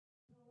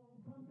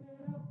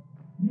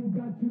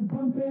got to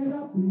pump it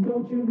up,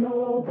 don't you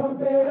know?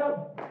 Pump it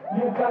up.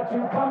 You've got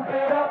to pump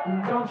it up,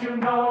 don't you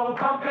know?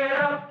 Pump it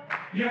up.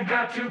 You've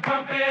got to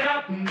pump it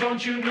up,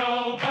 don't you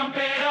know? Pump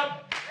it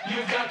up.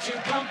 You've got to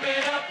pump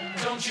it up,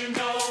 don't you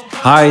know?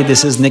 Hi,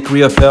 this is Nick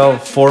Riofel,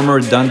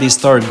 former Dundee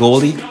Star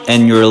goalie,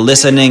 and you're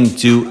listening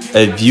to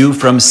A View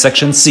from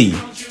Section C.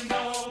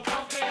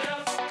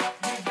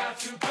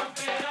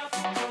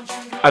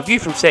 A View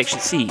from Section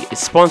C is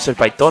sponsored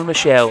by Don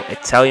Michel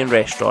Italian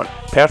Restaurant,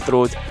 Perth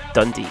Road,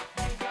 Dundee.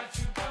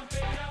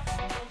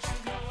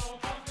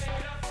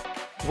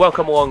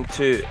 Welcome along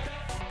to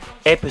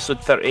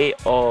episode 38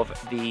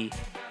 of the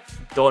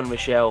Don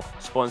Michel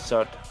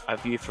sponsored A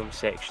View from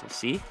Section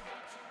C.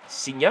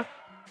 Senior,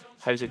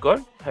 how's it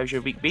going? How's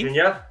your week been?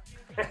 Junior,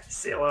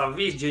 c'est la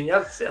vie,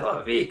 Junior, c'est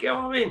la vie. You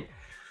know what I mean?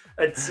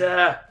 It's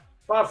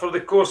par for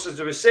the course,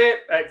 as we say.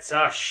 It's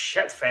a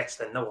shit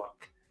fest in the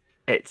work.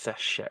 It's a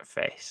shit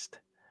fest.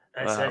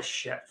 It's a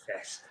shit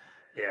fest.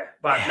 Yeah,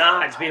 but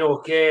it's been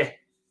okay.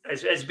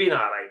 It's been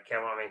alright. You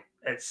know what I mean?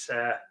 It's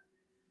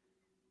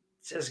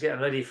just getting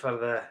ready for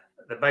the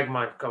big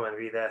man coming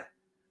with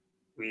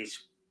his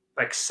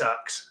big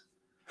sacks.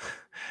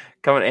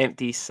 Coming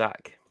empty his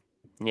sack.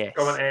 Yes.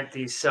 Coming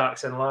empty his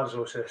sacks and large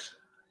houses.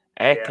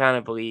 I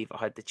can't believe I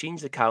had to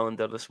change the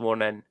calendar this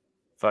morning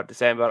for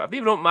December. I've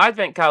even opened my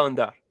advent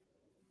calendar.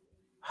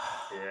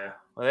 Yeah.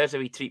 Well, there's a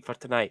wee treat for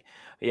tonight.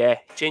 Yeah,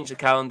 changed the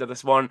calendar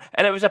this morning.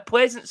 And it was a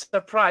pleasant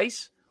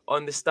surprise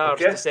on the Stars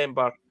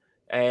December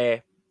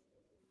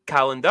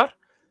calendar.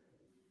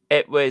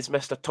 It was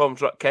Mr. Tom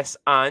Rutkiss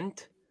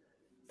and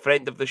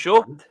friend of the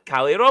show,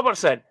 Callie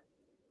Robertson.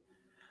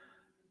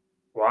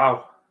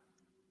 Wow.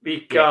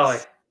 Big Callie.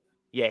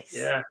 Yes.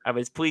 Yeah. I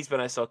was pleased when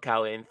I saw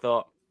Callie and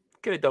thought,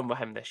 could have done with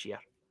him this year.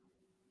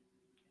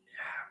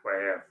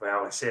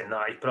 Well, saying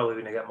that, he probably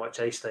wouldn't get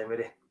much ice time, would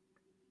he?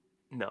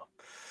 No.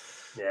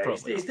 Yeah,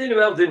 he's doing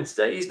well down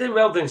south. He's doing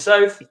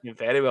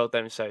very well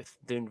down south.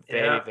 Doing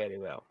very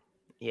well.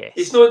 Yes.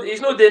 He's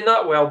not doing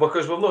that well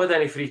because we've not had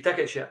any free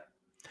tickets yet.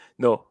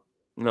 No.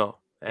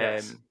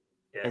 Yes.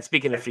 And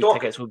speaking of free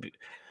tickets,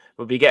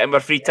 we'll be getting our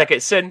free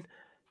tickets soon.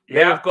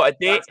 Yeah, we've got a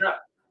date.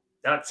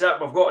 That's it.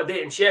 We've got a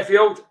date in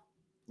Sheffield.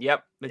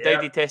 Yep, the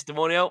Dowdy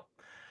testimonial.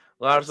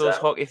 Larzo's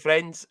hockey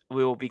friends.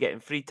 We will be getting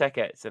free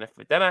tickets, and if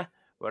we dinna,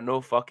 we're no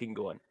fucking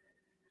going.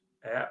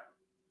 Yeah,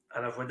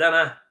 and if we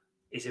dinna,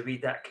 he's a wee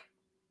dick.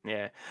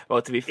 Yeah.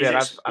 Well, to be fair,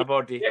 I've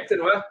already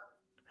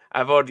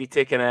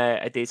taken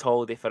a day's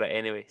holiday for it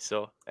anyway.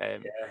 So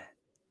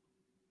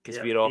because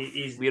we're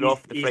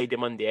off the Friday,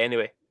 Monday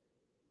anyway.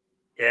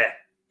 Yeah,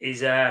 he's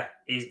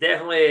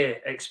definitely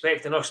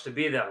expecting us to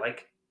be there.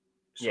 Like,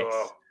 so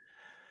yes.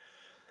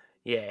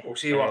 Yeah, we'll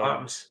see what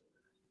happens.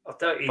 I'll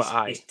tell you,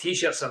 his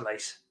t-shirts are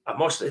nice. I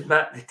must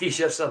admit, the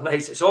t-shirts are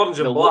nice. It's orange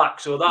and black,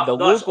 so that's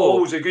logo,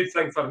 always a good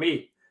thing for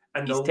me.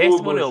 And his the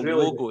testimonial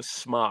logo is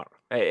smart.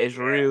 It is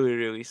really,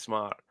 really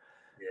smart.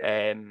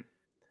 Yeah.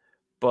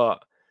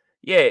 But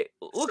yeah,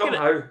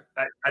 somehow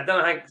I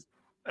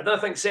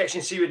don't think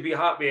Section C would be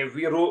happy if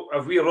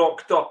we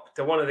rocked up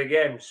to one of the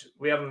games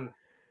wearing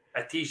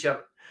a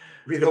t-shirt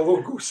with the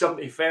logo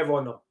 75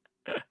 on them.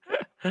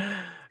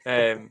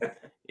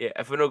 Yeah,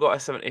 if we not got a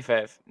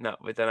 75, no,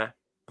 we didn't.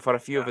 For a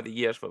few over the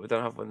years, but we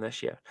don't have one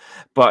this year.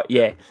 But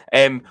yeah,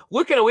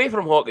 looking away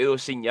from hockey though,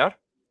 Senior,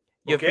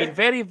 you've been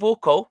very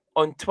vocal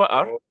on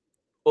Twitter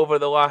over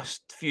the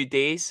last few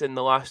days and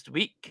the last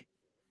week.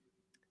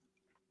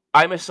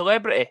 I'm a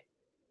celebrity.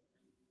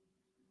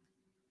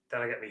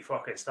 Don't get me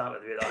fucking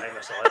started with that. I'm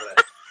a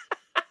celebrity.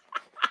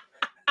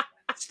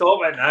 Stop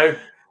it now.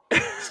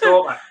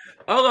 Stop it.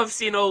 All I've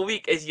seen all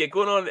week is you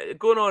going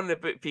on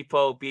about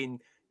people being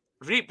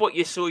reap what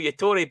you sow, you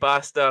Tory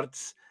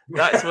bastards.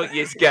 That's what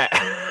you get.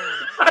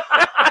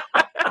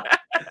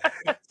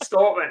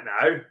 Stop it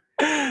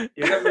now.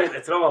 You get me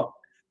into trouble.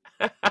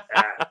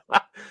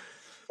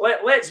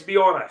 Let's be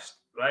honest,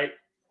 right?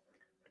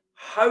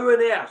 How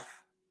on earth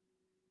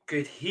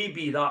could he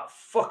be that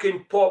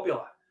fucking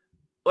popular?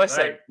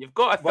 Listen, right? You've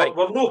got to think.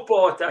 We're no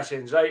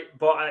politicians, right?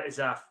 But it's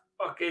a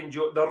fucking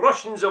joke. The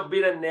Russians have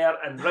been in there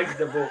and rigged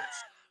the votes.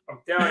 I'm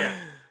telling you.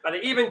 And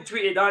he even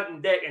tweeted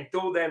Ant Deck and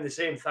told them the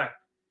same thing.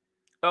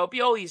 It'll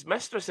be all these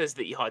mistresses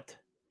that he had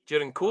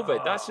during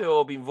COVID. That's who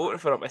all been voting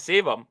for him to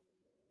save him.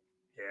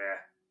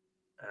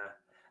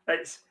 Yeah.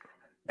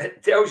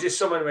 It tells you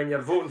something when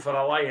you're voting for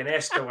a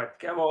lioness to win.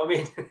 Come on, I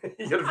mean,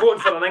 you're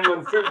voting for an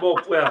England football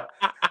player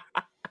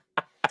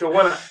to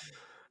win it.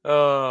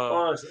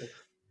 Honestly.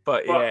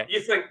 But yeah,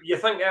 you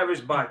think that was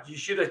bad? You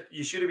should have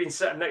been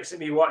sitting next to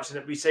me watching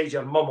it beside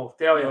your mum. I'll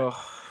tell you. Oh,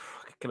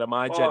 I can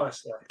imagine.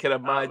 Honestly, can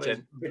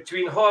imagine.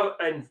 Between her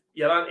and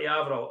your Auntie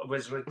Avril, it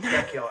was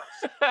ridiculous.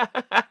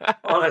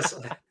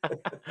 Honestly.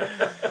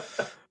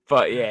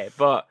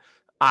 But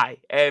aye.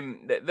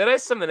 There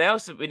is something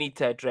else that we need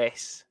to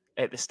address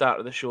at the start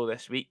of the show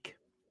this week.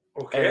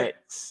 Okay.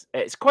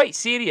 It's quite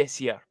serious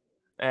here.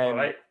 All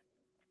right.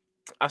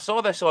 I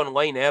saw this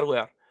online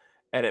earlier,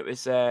 and it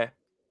was a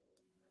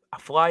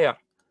flyer.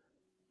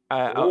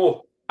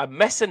 A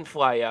missing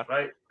flyer.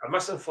 Right. A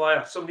missing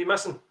flyer. Somebody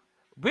missing.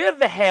 Where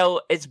the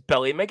hell is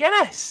Billy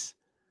McGuinness?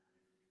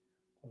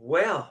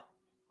 Well,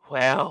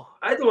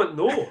 I don't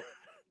know.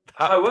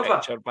 that However,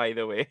 picture, by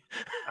the way.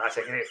 That's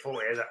a great photo,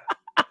 is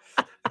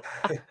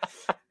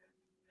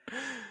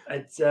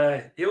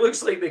it? He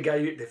looks like the guy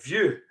out The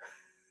View.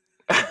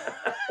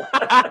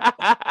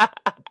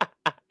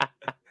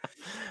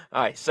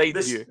 Aye, side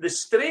view. The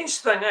strange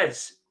thing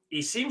is,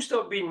 he seems to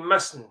have been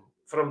missing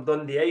from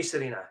Dundee Ice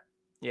Arena.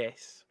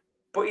 Yes.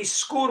 But he's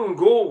scoring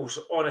goals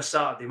on a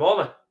Saturday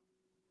morning.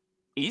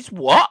 He's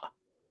what?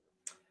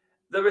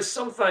 There was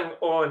something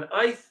on,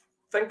 I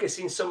think I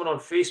seen someone on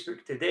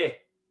Facebook today.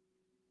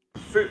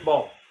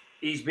 Football.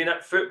 He's been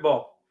at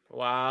football.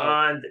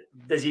 Wow. And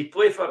does he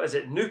play for, is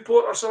it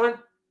Newport or something?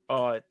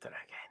 Oh,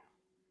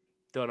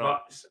 don't know.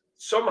 But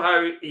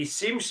somehow he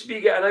seems to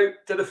be getting out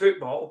to the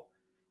football,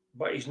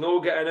 but he's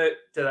not getting out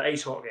to the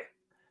ice hockey.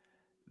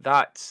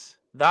 That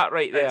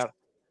right there.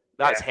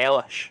 That's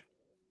hellish.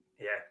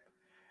 Yeah.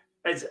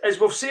 As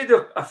we've said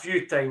a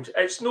few times,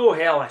 it's no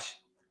hellish.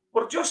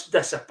 We're just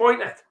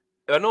disappointed.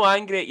 We're not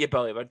angry at you,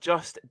 Billy. We're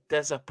just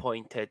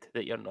disappointed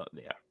that you're not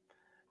there.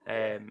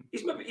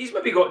 He's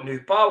maybe got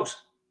new pals.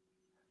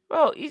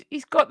 Well,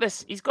 he's got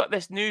this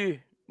new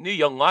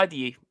young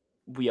laddie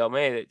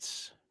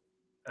that's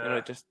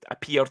just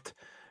appeared.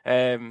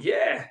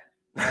 Yeah.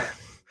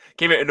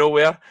 Came out of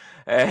nowhere.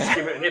 Just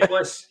came out of no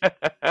place.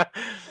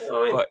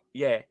 But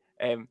yeah,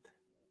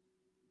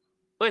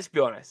 let's be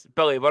honest,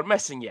 Billy, we're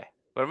missing you.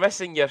 We're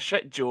missing your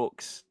shit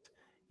jokes,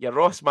 your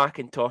Ross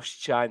McIntosh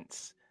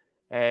chants.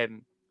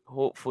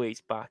 Hopefully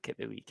he's back at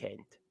the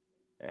weekend.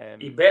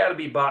 He better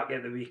be back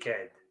at the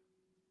weekend,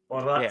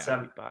 or that's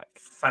him back.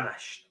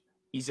 Finished.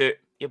 He's out.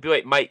 He'll be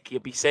like Mike. He'll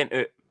be sent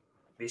out.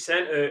 Be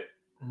sent out,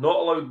 not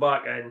allowed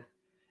back in.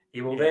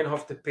 He will then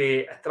have to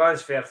pay a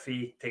transfer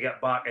fee to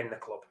get back in the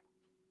club.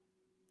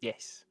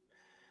 Yes.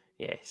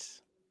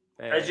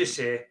 As you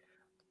say,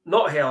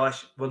 not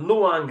hellish. We're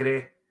no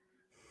angry.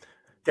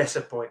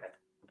 Disappointed.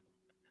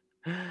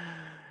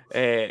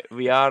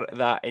 We are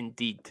that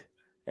indeed.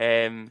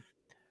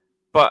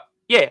 But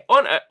yeah,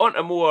 on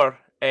to more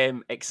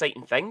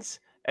exciting things.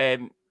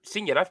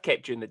 Senior, I've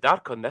kept you in the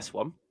dark on this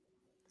one.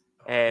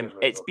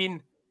 It's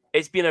been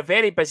a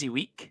very busy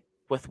week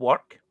with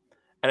work,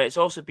 and it's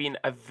also been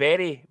a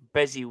very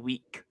busy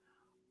week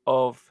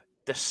of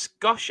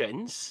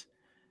discussions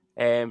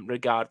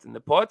regarding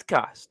the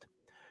podcast.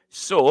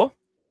 So,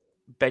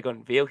 big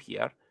unveil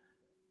here.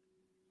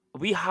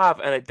 We have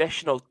an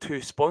additional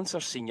 2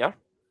 sponsors, Senior.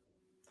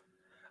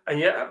 And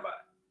yet,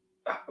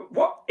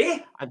 what?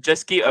 I was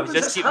just keeping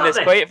this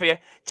quiet for you,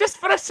 just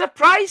for a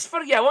surprise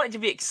for you. I wanted you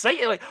to be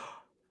excited. Like,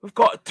 we've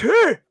got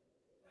 2.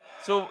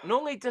 So not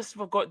only just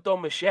we've got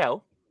Don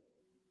Michelle,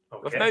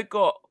 we've now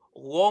got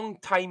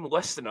long-time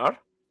listener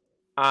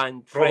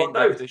and friend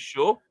of the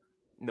show.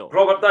 No,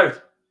 Robert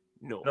Dowd.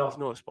 No, it's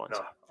not a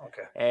sponsor. No.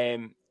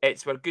 Okay.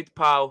 It's our good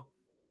pal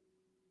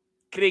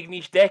Craig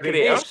Niche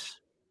Decorators.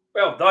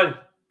 Well done.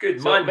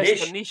 Good man,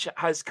 Mr. Niche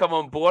has come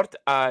on board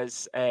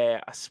as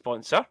a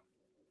sponsor,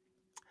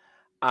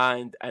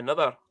 and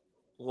another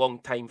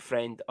long-time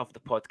friend of the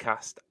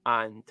podcast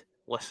and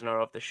listener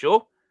of the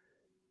show,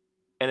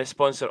 and a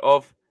sponsor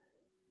of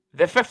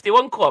the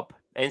 51 Club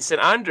in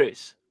St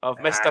Andrews of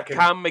Mr.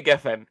 Cam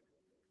McGiffin.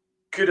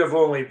 Could have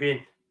only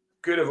been.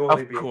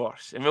 Of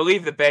course. And we'll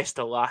leave the best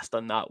to last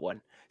on that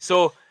one.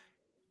 So,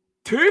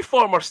 2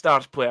 former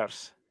Stars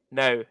players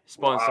now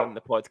sponsoring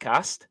the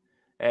podcast.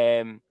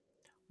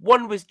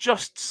 One was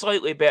just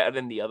slightly better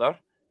than the other.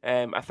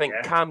 I think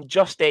Cam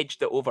just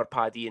edged it over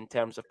Paddy in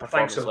terms of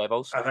performance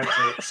levels. I think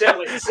so.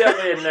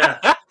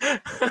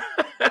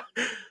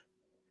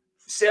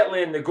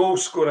 Certainly in the goal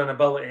scoring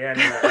ability.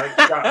 Anyway,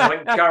 I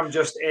think Cam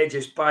just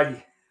edges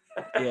Paddy.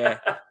 Yeah.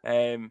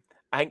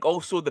 I think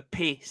also the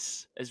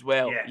pace as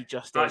well. Yeah. He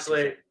just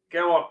actually, you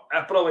know what?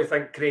 I probably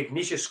think Craig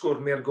Niche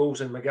scored more goals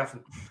than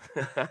McGiffin.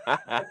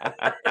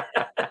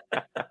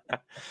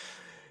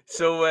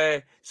 So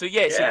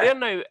they've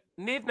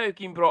now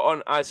been brought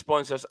on as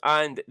sponsors,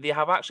 and they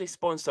have actually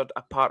sponsored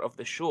a part of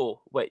the show,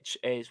 which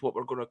is what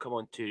we're going to come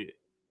on to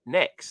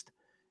next.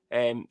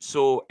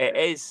 So it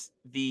is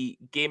the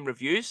game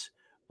reviews,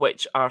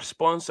 which are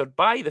sponsored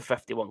by the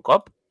 51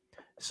 Club.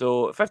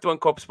 So 51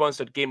 Club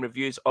sponsored game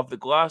reviews of the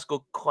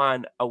Glasgow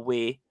Clan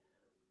away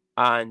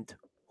and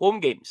home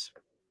games.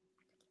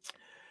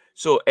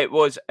 So it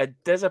was a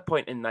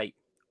disappointing night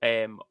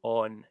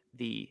on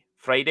the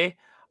Friday.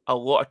 A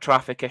lot of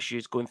traffic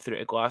issues going through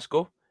to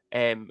Glasgow.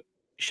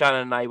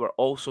 Shannon and I were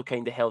also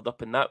kind of held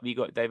up in that. We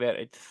got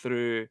diverted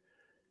through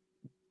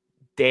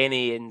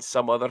Denny and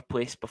some other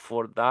place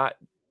before that.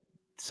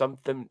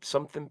 Something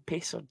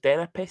Pace or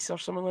Denna Pace or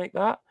something like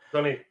that.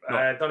 Dunny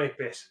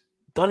Pace.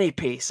 Dunny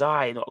Pace,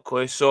 aye, not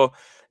close. So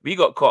we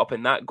got caught up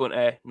in that going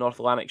to North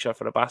Lanarkshire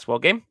for a basketball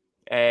game.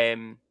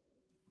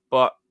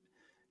 But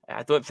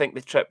I don't think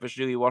the trip was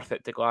really worth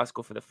it to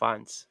Glasgow for the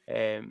fans.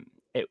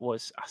 It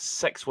was a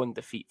 6-1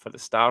 defeat for the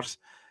Stars.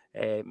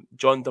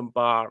 John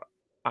Dunbar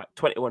at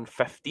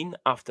 21-15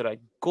 after a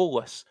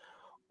goalless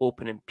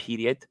opening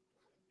period.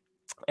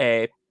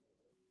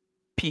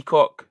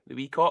 Peacock, the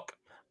Weacock,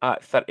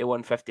 at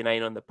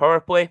 31:59 on the power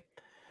play.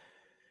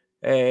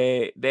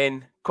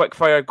 Then quick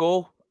fire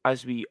goal,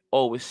 as we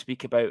always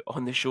speak about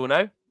on the show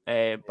now,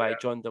 by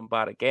John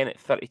Dunbar again at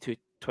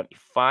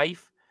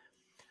 32:25.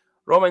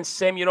 Roman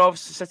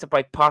Semyonov's assisted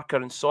by Parker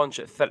and Sonch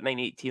at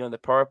 39:18 on the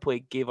power play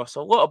gave us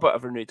a little bit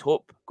of renewed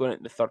hope going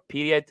into the third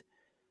period.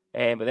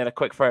 But then a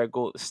quick fire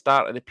goal at the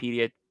start of the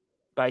period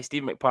by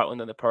Stephen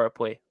McPartland on the power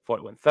play,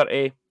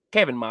 41:30.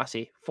 Kevin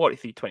Massey,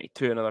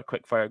 43:22, another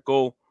quick fire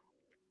goal.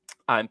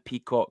 And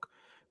Peacock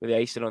with the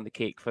icing on the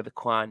cake for the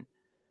Clan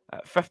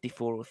at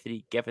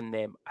 54:03, giving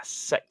them a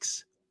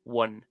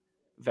 6-1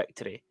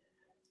 victory.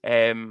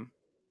 Wasn't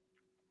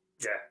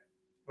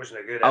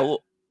it good?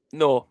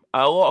 No,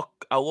 a lot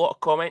of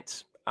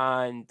comments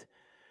and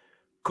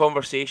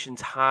conversations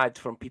had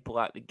from people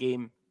at the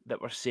game that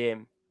were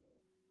saying,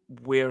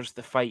 "Where's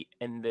the fight?"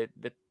 And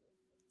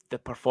the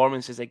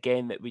performances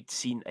again that we'd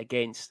seen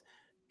against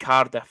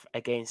Cardiff,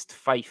 against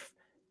Fife,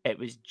 it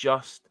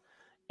just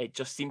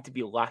seemed to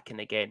be lacking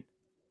again.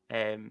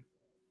 And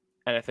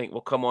I think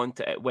we'll come on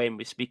to it when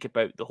we speak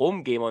about the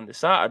home game on the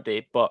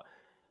Saturday, but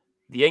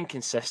the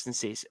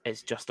inconsistencies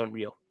is just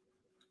unreal.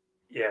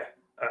 Yeah,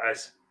 it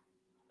is.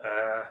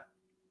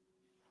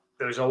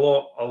 There was a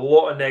lot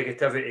of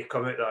negativity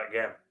come out of that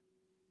game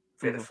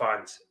for the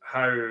fans.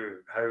 How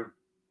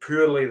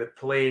poorly they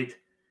played.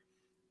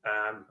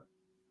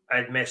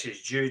 I'd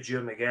messaged you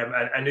during the game.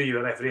 I knew you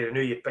were referee. I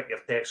knew you'd pick your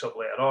text up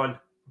later on.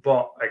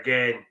 But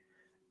again,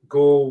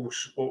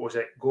 goals. What was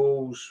it?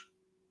 Goals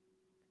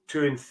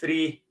 2 and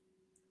 3,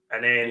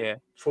 and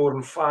then 4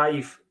 and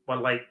 5 were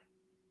like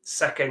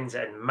seconds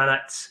and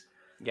minutes.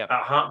 Yeah,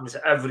 it happens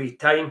every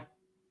time.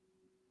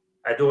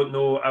 I don't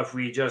know if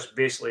we just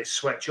basically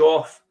switch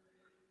off.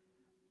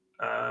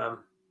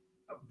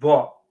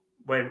 But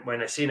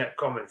when I seen it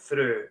coming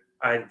through,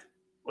 and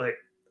like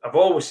I've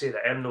always said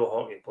that I'm no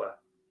hockey player,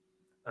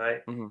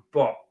 right?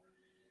 But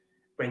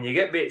when you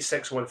get beat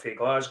 6-1 for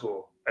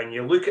Glasgow and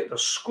you look at the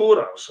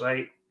scorers,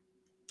 right?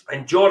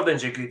 And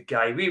Jordan's a good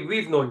guy.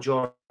 We've known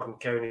Jordan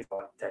County for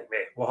a long time,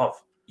 mate. We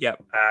have.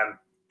 Yep.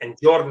 And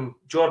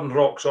Jordan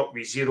rocks up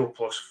with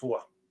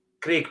 0+4.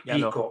 Craig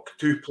Peacock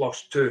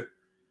 2+2.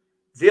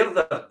 They're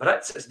the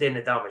Brits that's doing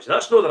the damage.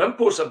 That's not their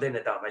imports that are doing the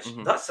damage.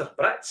 That's their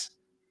Brits.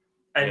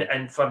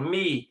 And for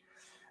me,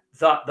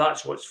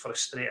 that's what's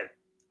frustrating.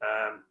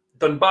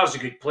 Dunbar's a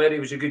good player. He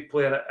was a good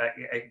player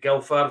at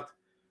Guildford.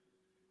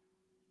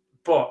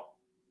 But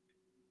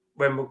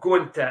when we're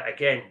going to,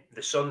 again,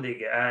 the Saturday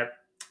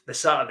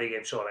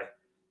game,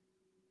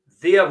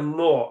 they are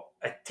not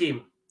a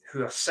team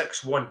who are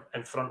 6-1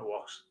 in front of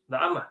us.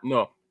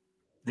 No.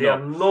 They are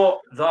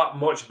not that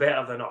much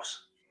better than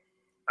us.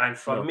 And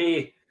for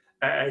me,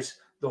 it is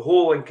the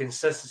whole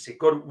inconsistency.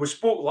 God, we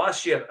spoke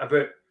last year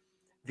about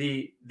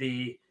the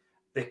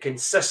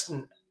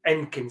consistent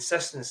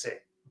inconsistency.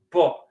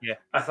 But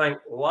I think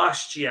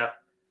last year,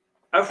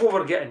 if we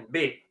were getting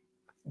beat,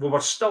 we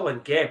were still in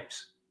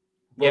games.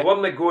 We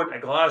weren't going to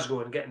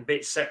Glasgow and getting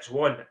beat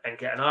 6-1 and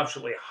getting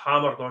absolutely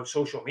hammered on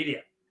social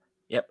media.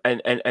 Yep,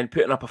 and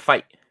putting up a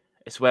fight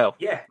as well.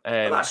 Yeah,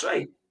 that's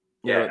right.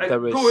 Yeah, there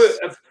was...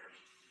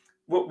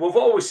 we've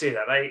always said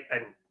that, right?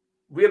 And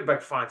we're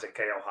big fans of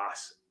Kyle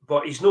Haas,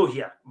 but he's not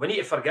here. We need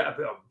to forget about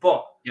him.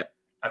 But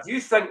if you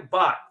think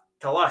back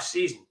to last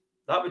season,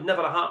 that would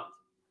never have happened.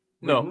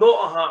 No. Would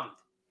not have happened.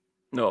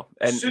 No.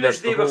 As soon as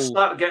they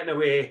start getting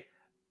away,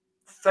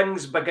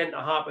 things begin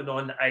to happen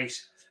on the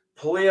ice.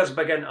 Players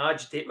begin to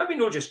agitate. Maybe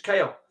not just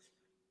Kyle.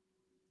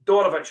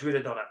 Dorovic would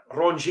have done it.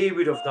 Rongier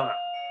would have done it.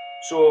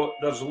 So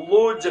there's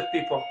loads of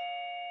people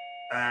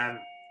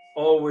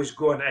always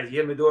going, hey,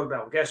 hear my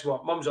doorbell. Guess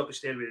what? Mum's up the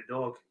stairs with the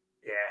dog.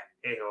 Yeah,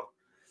 hey-ho.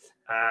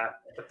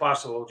 The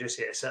parcel will just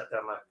here to sit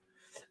there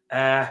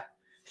now.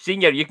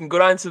 Senior, you can go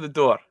and answer the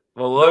door.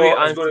 We'll allow you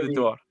to answer the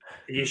door.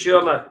 Are you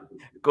sure now?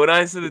 Go and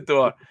answer the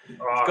door.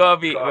 It's got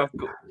to be... How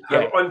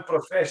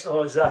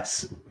unprofessional is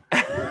this?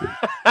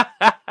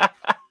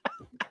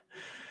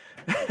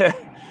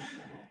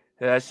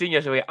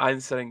 Senior's away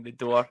answering the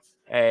door.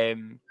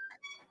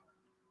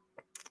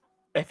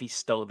 If he's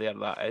still there,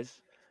 that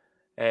is.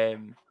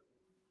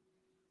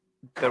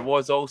 There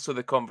was also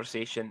the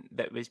conversation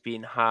that was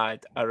being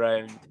had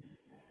around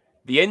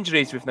the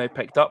injuries we've now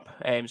picked up.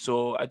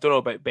 So I don't know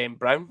about Ben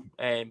Brown,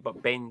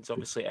 but Ben's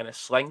obviously in a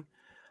sling.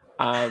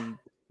 And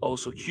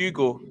also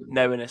Hugo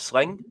now in a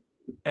sling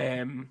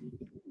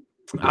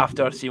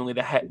after seemingly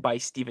the hit by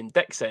Stephen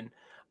Dixon.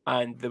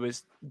 And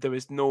there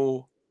was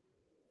no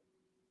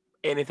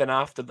anything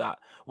after that.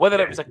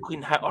 Whether it was a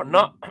clean hit or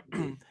not,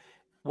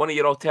 one of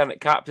your alternate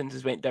captains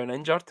has went down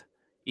injured.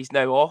 He's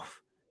now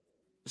off.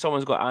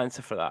 Someone's got to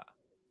answer for that.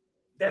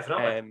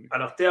 Definitely.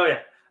 And I'll tell you,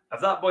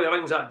 if that boy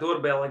rings that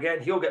doorbell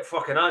again, he'll get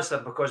fucking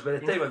answered, because by the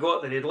time I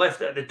got there, he'd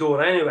left it at the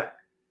door anyway.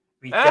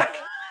 Wee dick.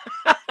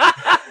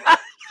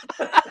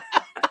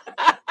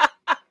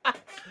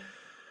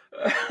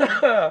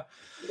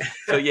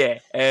 So yeah,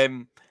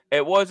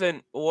 it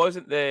wasn't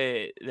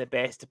the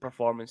best of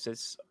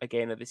performances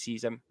again of the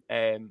season.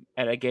 And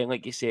again,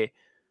 like you say,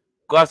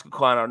 Glasgow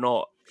Clan are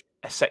not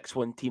a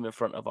 6-1 team in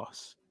front of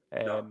us.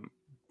 No.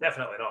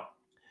 Definitely not.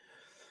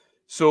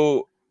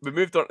 So we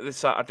moved on to the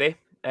Saturday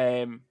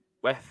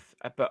with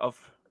a bit of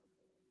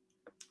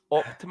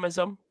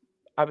optimism,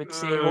 I would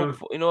say.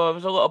 Hopeful, it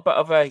was a little bit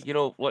of a,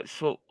 let's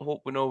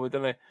hope we know we're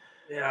gonna.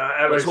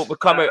 Yeah, Let's hope we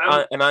come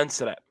out and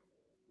answer it.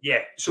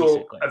 Yeah.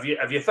 So basically.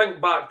 if you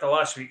think back to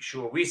last week's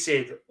show, we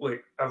said,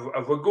 look,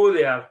 if we go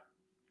there,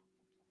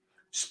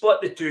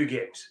 split the 2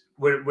 games,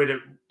 would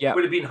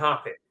have been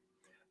happy.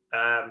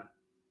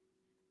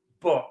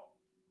 But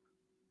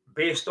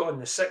based on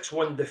the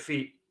 6-1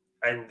 defeat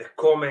and the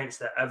comments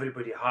that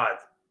everybody had,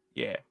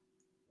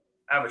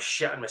 I was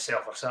shitting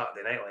myself for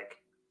Saturday night, like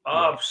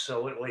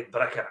absolutely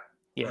bricking it.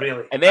 Yeah.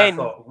 Really. And then I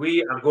thought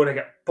we are going to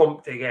get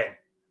pumped again.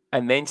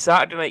 And then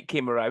Saturday night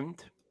came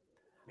around.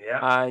 Yeah.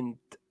 And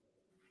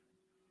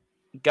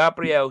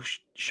Gabriel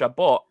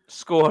Chabot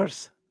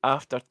scores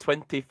after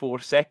 24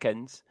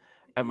 seconds.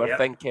 And we're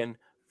thinking,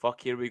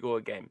 fuck, here we go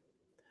again.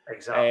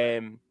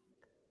 Exactly.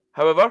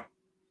 However,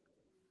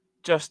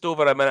 just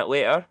over a minute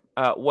later,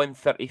 at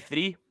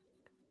 1:33,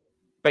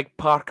 Big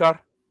Parker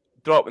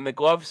dropping the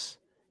gloves,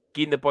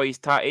 giving the boys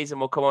tatties,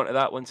 and we'll come on to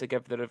that once I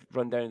give the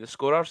rundown of the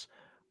scorers,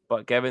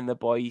 but giving the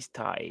boys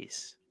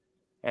tatties.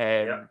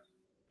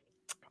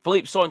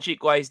 Philippe Sonch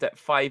equalised at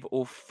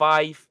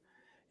 5:05.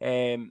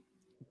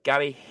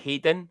 Gary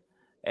Hayden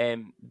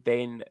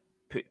then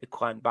put the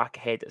Clan back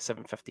ahead at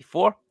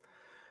 7:54.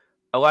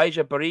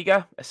 Elijah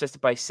Barriga,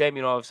 assisted by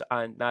Semyonovs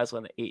and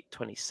Naslin at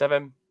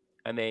 8:27.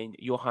 And then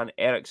Johan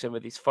Eriksson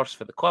with his first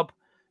for the club,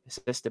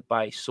 assisted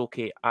by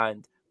Soke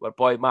and our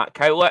boy Matt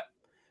Cowlett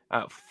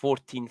at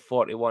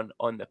 14:41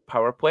 on the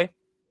power play.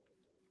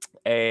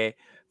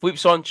 Philippe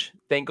Sonch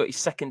then got his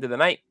second of the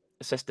night,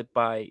 assisted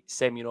by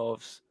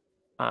Semyonovs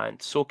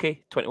and Soke,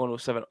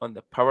 21:07 on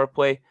the power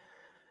play.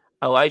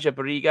 Elijah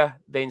Barriga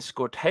then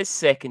scored his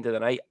second of the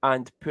night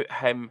and put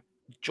him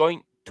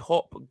joint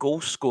top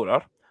goal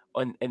scorer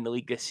in the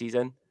league this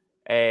season,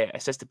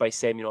 assisted by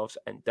Semyonovs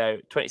and Dow,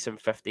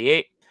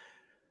 27:58.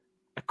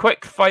 A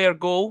quick fire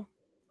goal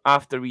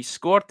after we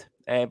scored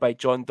by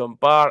John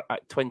Dunbar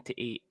at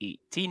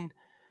 28:18.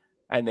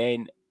 And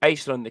then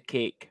icing on the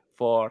cake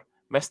for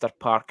Mr.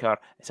 Parker.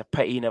 It's a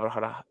pity he never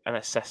had an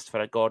assist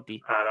for a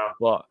Gordy. I know.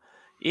 But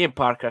Ian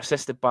Parker,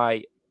 assisted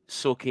by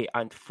Soke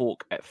and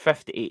Folk at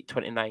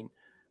 58:29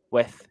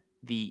 with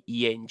the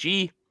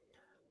ENG.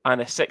 And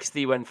a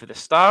 6-3 win for the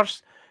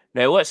Stars.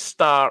 Now let's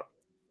start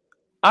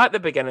at the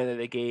beginning of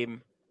the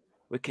game.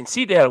 We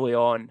concede early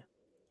on.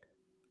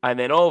 And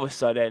then all of a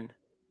sudden,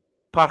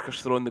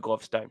 Parker's throwing the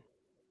gloves down.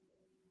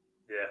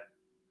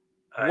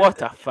 Yeah.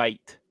 What a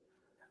fight.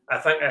 I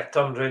think I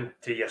turned round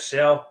to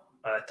yourself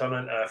and I turned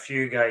into a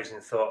few guys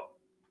and thought,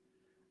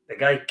 the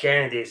guy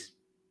Kennedy's,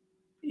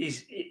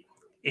 he's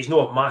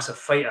not a massive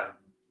fighter,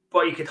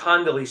 but he could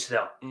handle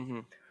himself. Mm-hmm.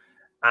 And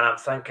I'm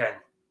thinking,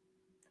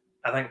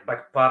 I think Big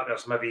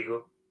Parker's maybe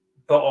got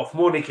bit off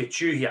more than he could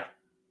chew here.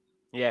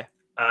 Yeah.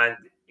 And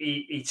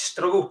he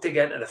struggled to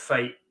get into the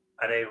fight.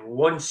 And then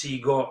once he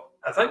got,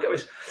 I think it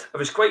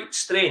was quite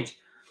strange.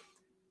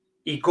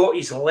 He got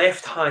his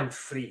left hand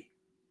free.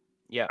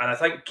 Yeah. And I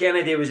think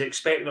Kennedy was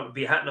expecting him to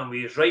be hitting him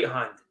with his right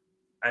hand.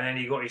 And then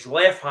he got his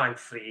left hand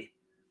free.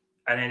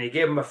 And then he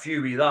gave him a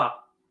few with that.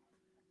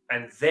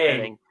 And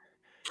then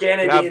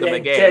Kennedy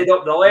then tied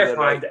up the left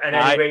hand and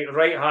then he went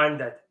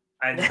right-handed.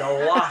 And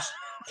the last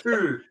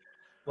two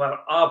were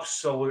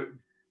absolute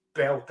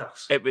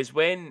belters. It was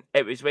when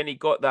he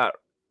got that,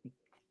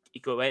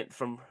 went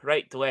from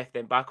right to left,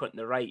 then back onto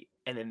the right.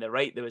 And in the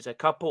right, there was a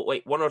couple,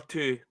 like one or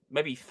two,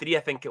 maybe three,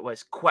 I think it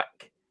was,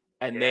 quick.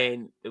 And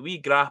then the wee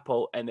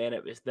grapple, and then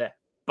it was the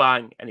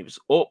bang. And he was,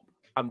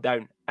 I'm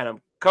down. And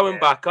I'm coming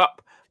back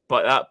up.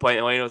 But at that point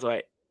in the line, I was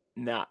like,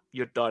 nah,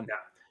 you're done.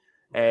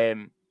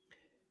 Nah.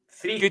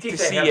 Three good teeth to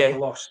see you.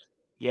 Lost.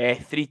 Yeah,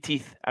 3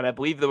 teeth. And I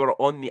believe they were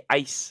on the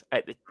ice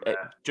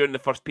during the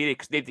first period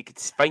because nobody could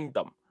find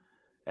them.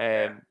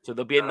 So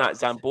they'll be in that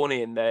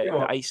Zamboni in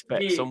the ice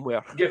pit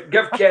somewhere.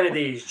 Give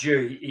Kennedy his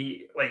due.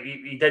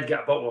 He did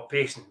get a bottle of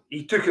pacing.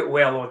 He took it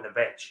well on the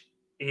bench.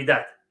 He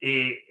did.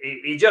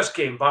 He just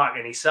came back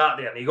and he sat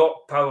there and he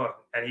got power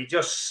and he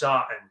just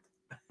sat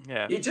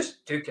and he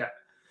just took it.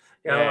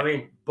 You know what I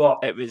mean? But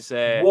it was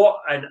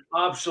what an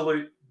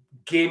absolute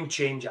game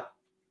changer.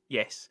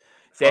 Yes,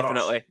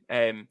 definitely.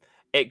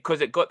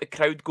 Because it got the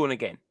crowd going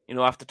again.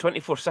 After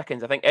 24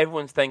 seconds, I think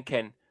everyone's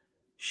thinking,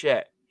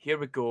 shit, here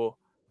we go.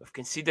 We've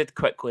conceded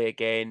quickly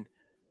again.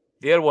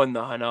 They're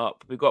 1-0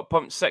 up. We got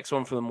pumped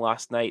 6-1 for them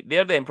last night.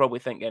 They're then probably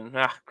thinking,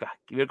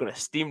 we're going to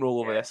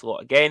steamroll over this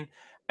lot again.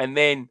 And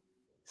then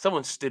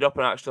someone stood up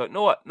and actually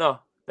like, no,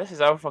 this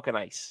is our fucking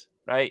ice,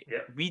 right? Yeah.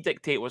 We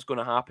dictate what's going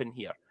to happen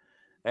here.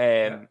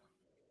 And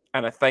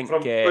I think...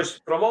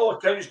 From all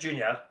accounts,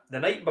 Junior, the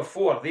night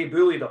before, they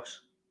bullied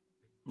us.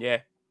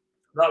 Yeah.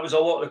 That was a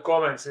lot of the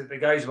comments that the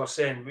guys were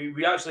saying.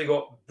 We actually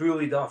got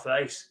bullied off the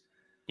ice.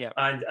 Yeah.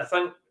 And I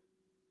think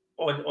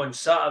on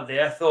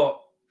Saturday, I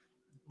thought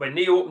when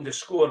they opened the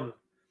scoring,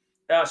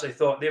 I actually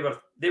thought they were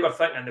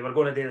thinking they were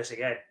going to do this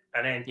again.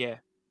 And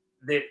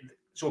then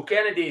so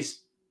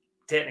Kennedy's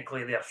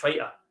technically their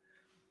fighter,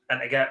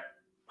 and to get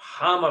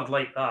hammered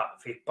like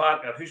that for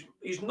Parker,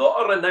 he's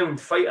not a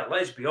renowned fighter,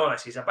 let's be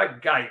honest. He's a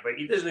big guy, but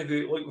he doesn't go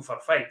out looking for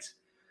fights.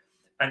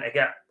 And to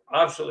get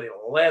absolutely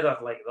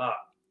leathered like that,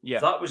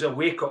 that was a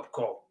wake-up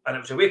call. And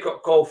it was a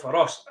wake-up call for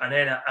us. And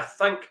then I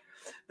think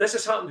this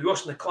has happened to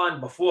us in the clan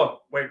before,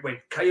 when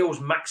Kyle's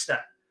mixed it.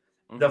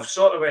 They've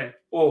sort of went,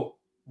 oh,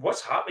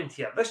 what's happened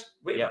here?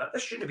 Wait a minute,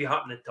 this shouldn't be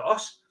happening to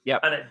us.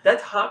 And it did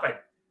happen.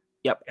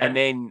 And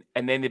then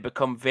they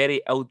become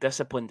very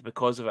ill-disciplined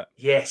because of it.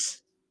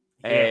 Yes.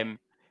 You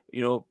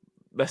know,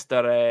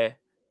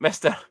 Mr.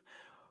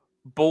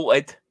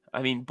 Bolted.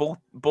 I mean,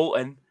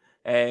 Bolton.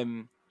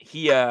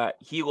 He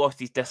lost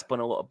his discipline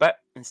a little bit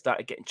and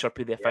started getting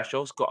chirpy with the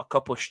officials. Got a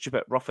couple of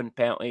stupid roughing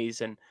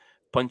penalties and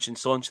punching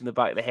Sonch in the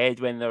back of the head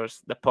when there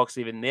was the puck's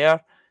even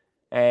there.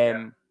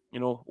 You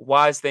know,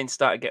 Waz then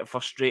started getting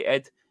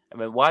frustrated, and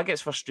when Waz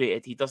gets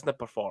frustrated, he doesn't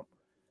perform.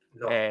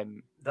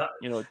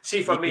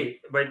 See, for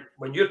me,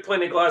 when you're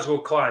playing a Glasgow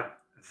Clan,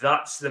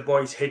 that's the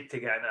boy's head to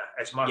get into.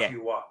 It's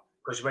Matthew Waugh,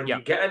 because when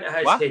you get into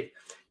his head,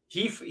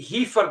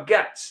 he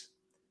forgets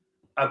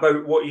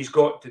about what he's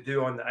got to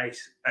do on the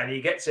ice, and he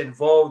gets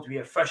involved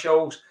with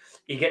officials.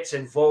 He gets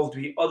involved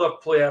with other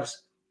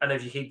players, and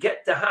if you can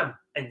get to him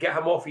and get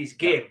him off his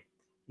game,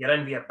 you're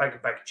in with a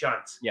big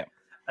chance.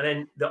 And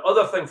then the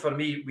other thing for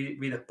me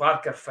with the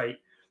Parker fight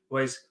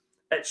was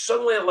it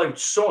suddenly allowed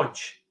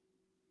Sonch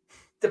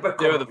to become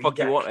do what the fuck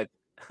you wanted.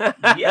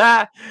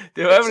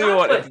 Do whatever you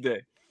wanted to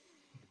do.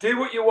 Do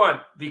what you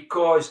want,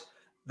 because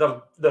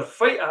the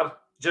fighter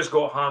just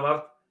got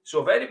hammered.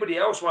 So if anybody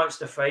else wants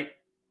to fight,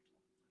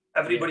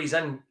 everybody's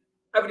in.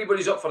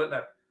 Everybody's up for it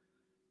now.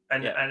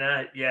 And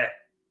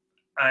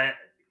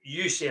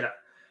you said it.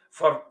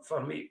 For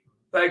me,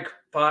 Big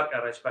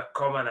Parker is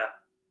becoming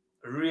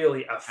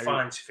really a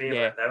fan's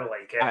favourite now.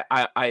 Like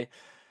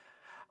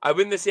I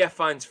wouldn't say a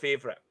fan's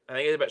favourite. I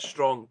think it's a bit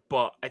strong,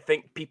 but I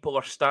think people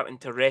are starting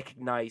to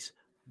recognise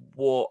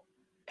what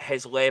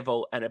his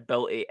level and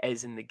ability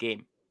is in the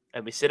game.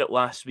 And we said it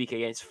last week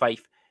against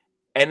Fife.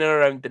 In and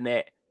around the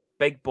net,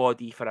 big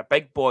body for a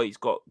big boy. He's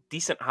got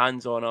decent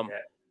hands on him,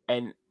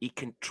 and he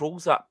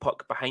controls that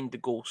puck behind the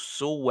goal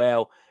so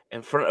well.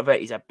 In front of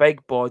it, he's a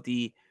big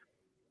body.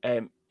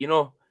 You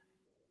know,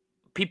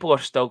 people are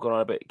still going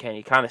on about Kenny.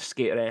 You kind of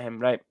skate around him,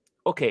 right?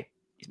 Okay,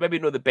 he's maybe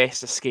not the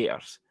best of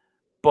skaters,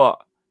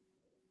 but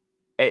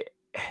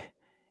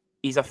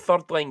he's a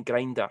third-line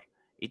grinder.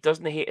 He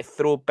doesn't hate to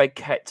throw big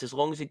hits. As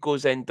long as he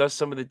goes in, does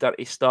some of the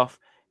dirty stuff,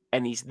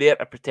 and he's there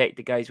to protect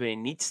the guys when he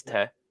needs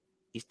to,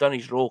 he's done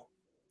his role.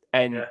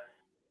 And,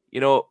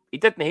 you know, he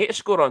didn't hate to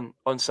score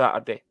on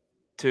Saturday.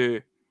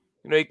 I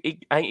think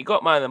he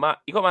got man of the match.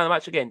 He got man of the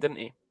match again, didn't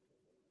he?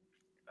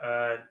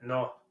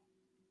 No.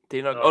 Did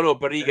he not? Oh, no,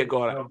 Barriga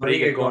got it.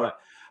 Barriga got it.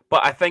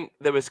 But I think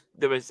I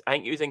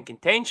think he was in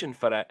contention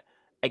for it,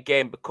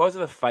 again, because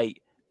of the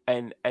fight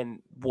and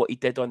what he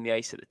did on the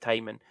ice at the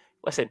time. And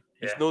listen,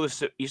 he's no a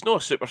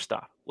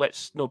superstar.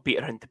 Let's not beat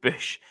around the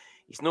bush.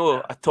 He's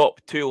no a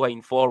top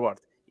 2-line forward.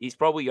 He's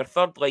probably your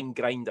third-line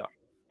grinder,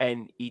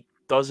 and he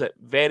does it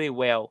very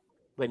well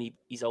when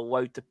he's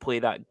allowed to play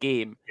that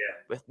game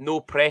with no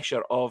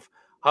pressure of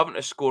having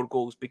to score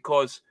goals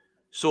because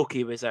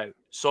Soki was out,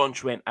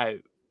 Sonch went out,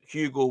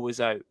 Hugo was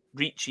out,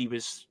 Ricci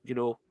was,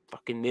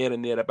 fucking there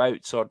and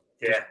thereabouts, or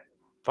just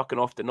fucking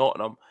off to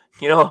Nottingham.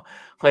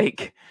 We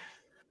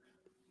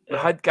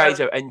had guys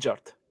out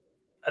injured.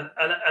 And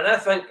I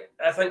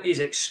think his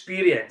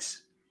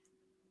experience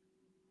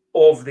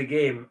of the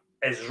game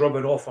is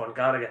rubbing off on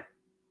Garrigan.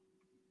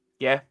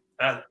 Yeah.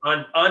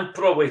 And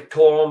probably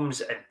Tom's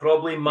and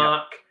probably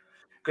Mark,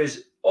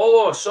 because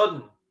all of a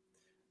sudden,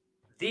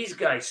 these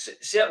guys,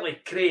 certainly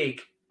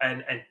Craig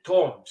and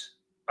Tom's,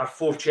 are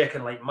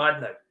forechecking like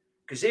mad now,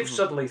 because they've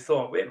suddenly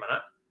thought, wait a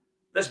minute,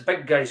 this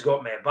big guy's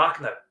got me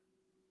back now.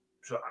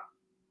 So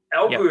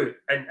I'll go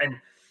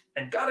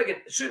and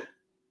Garrigan,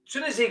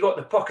 soon as he got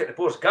the puck at the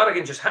post,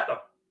 Garrigan just hit them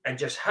and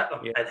just hit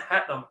them and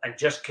hit them and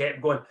just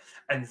kept going.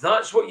 And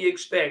that's what you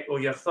expect of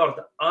your third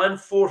and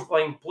fourth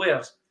line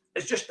players,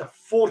 is just to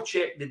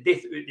forecheck the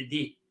death out the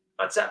D.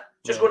 That's it.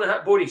 Just going to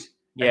hit bodies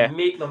and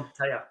make them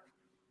tired.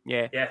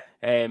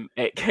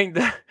 It kind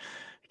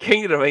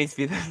of reminds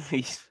me that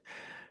he's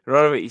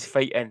running about his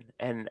fighting,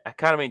 and I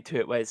can't remember who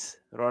it was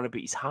running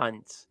about his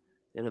hands.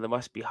 They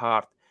must be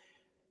hard.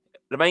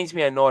 Reminds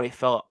me of Norrie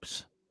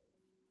Phillips.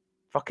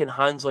 Fucking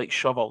hands like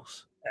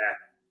shovels.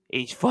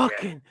 He's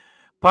fucking...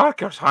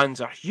 Parker's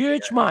hands are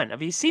huge, man.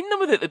 Have you seen them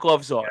without the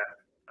gloves on?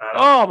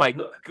 Oh my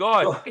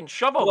God, fucking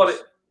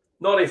shovels.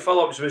 Norrie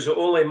Phillips was the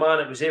only man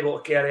that was able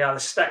to carry all the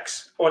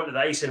sticks onto the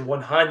ice in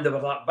one hand. They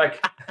were that big.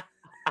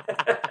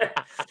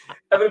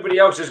 Everybody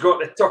else has got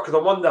to tuck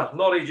them under.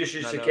 Norrie just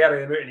used to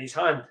carry them out in his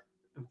hand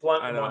and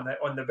plant them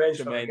on the bench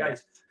for the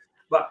guys.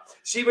 But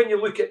see, when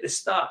you look at the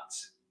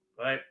stats,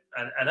 right,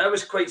 and I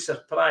was quite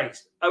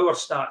surprised. Our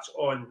stats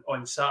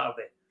on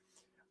Saturday: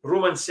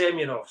 Roman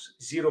Semyonov's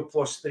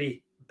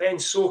 0+3, Ben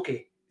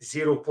Soki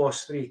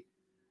 0+3,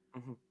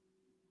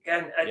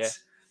 and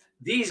it's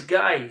these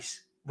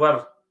guys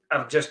are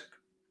just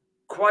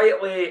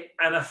quietly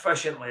and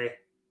efficiently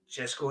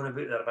just going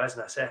about their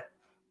business.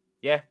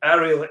 Yeah.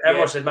 I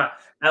must admit,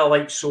 I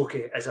like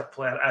Soki as a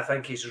player. I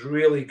think he's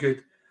really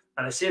good.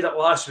 And I said it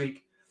last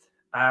week.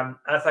 I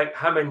think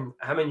him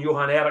and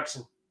Johan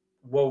Eriksson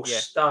will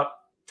start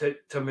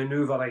to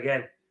manoeuvre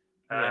again.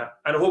 And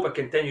I hope it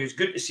continues.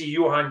 Good to see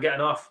Johan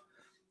getting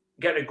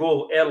a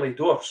goal early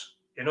doors.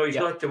 You know, he's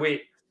not had to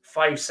wait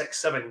 5, 6,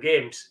 7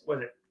 games.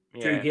 Was it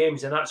 2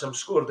 games, and that's him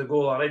scored the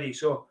goal already.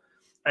 So,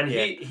 and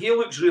he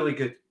looks really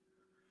good.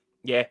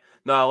 Yeah,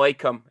 no, I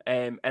like him.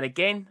 And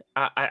again,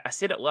 I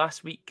said it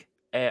last week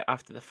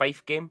after the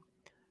Fife game.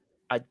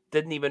 I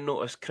didn't even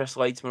notice Chris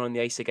Leidsman on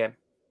the ice again.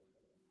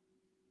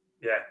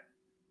 Yeah.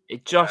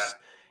 It just,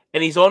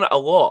 and he's on it a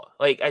lot.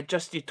 Like,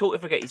 you totally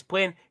forget he's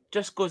playing,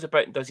 just goes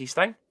about and does his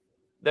thing.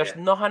 There's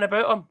nothing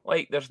about him.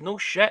 Like, there's no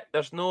shit.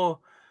 There's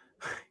no,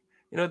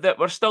 that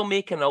we're still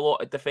making a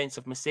lot of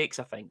defensive mistakes,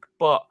 I think.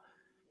 But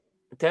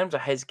in terms of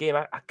his game,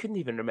 I couldn't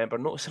even remember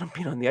noticing him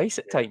being on the ice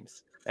at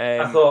times.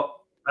 I thought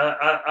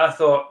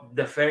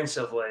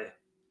defensively,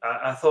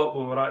 I thought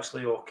we were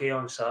actually okay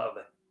on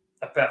Saturday.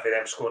 Apart from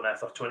them scoring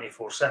after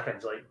 24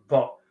 seconds,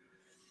 but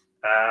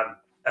I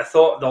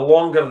thought the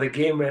longer the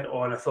game went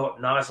on, I thought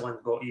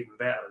Naslund got even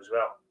better as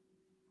well.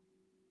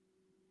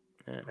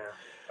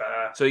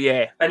 So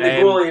and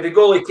the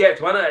goalie kept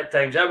winning at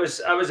times. I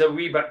was a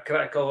wee bit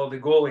critical of the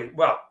goalie.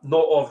 Well,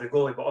 not of the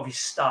goalie, but of his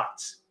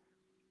stats.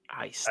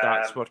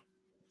 Stats were.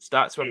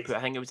 I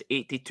think it was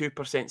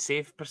 82%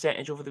 save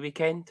percentage over the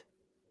weekend.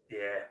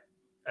 Yeah,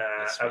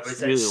 it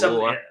was really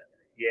low.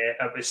 Yeah,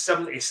 it was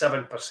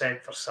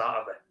 77% for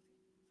Saturday.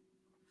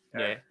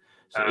 Yeah,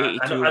 so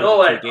 82 and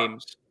over 2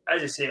 games.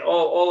 As I say,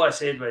 all I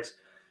said was,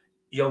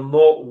 you'll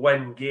not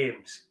win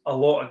games, a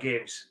lot of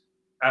games,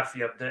 if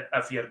your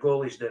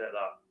goalie's doing it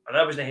that. And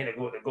I wasn't going to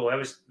go to the goal.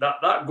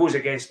 That goes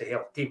against the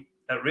health team.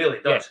 It really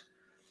does. Yeah.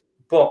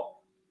 But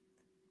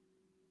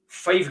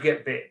Fife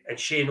get beat and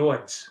Shane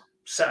Owens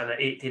sitting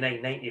at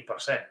 89,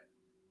 90%.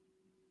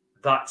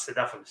 That's the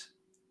difference.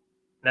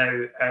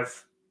 Now,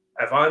 if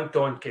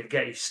Anton could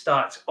get his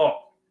stats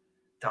up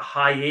to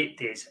high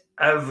 80s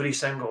every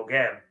single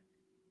game,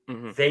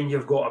 then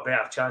you've got a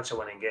better chance of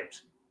winning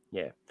games.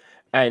 Yeah.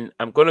 And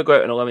I'm going to go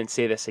out on a limb and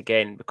say this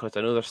again, because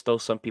I know there's still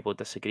some people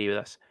disagree with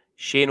us.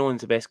 Shane Owens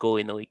the best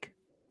goalie in the league.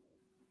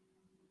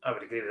 I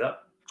would agree with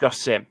that.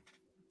 Just saying.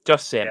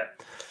 Yeah.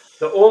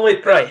 The only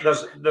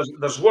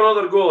there's one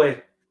other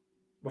goalie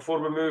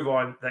before we move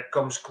on that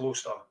comes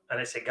close to him,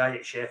 and it's a guy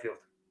at Sheffield,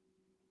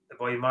 the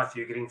boy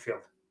Matthew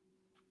Greenfield.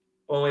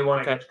 Only one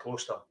that gets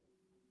close to him.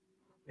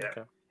 Yeah.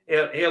 Okay.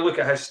 Here, look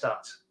at his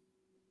stats.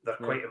 They're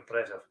quite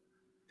impressive.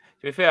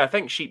 To be fair, I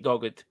think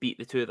Sheepdog would beat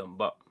the two of them,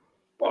 but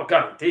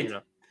guaranteed.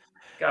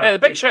 The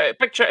big shout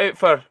out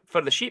for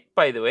the Sheep,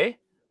 by the way.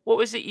 What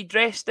was it he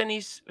dressed in?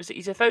 Was it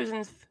his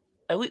 1000th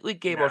Elite League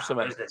game or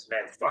something? What is this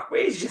man? Fuck,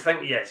 where does you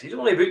think he is? He's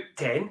only about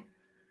 10.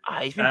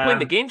 He's been playing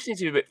the game since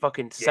he was about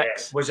fucking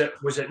 6. Was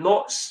it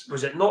not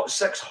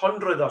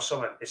 600 or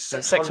something? It's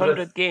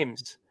 600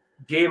 games.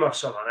 Game or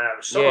something. It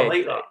was something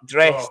like that.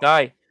 Dressed,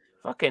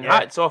 fucking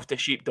hats off to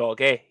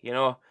Sheepdog,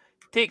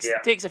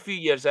 Takes a few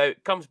years out,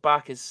 comes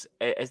back as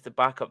the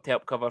backup to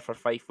help cover for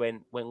Fife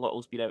when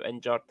Little's been out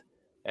injured.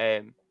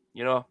 Credit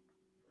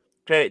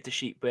to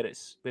Sheep where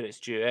it's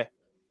due,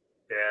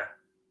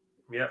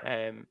 Yeah.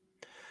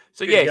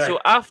 So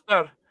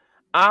after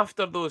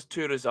those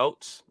 2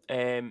 results,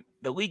 the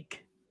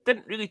league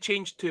didn't really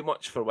change too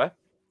much for we.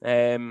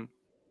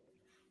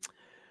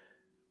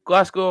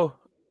 Glasgow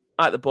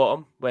at the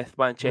bottom with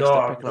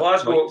Manchester picking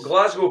up points.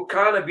 Glasgow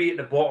can't be at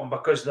the bottom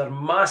because they're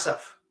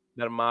massive.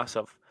 They're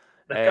massive.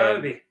 They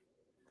can't be.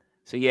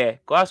 So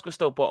Glasgow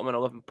still bottom on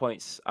 11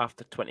 points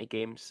after 20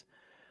 games.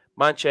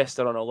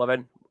 Manchester on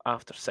 11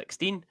 after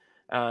 16,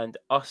 and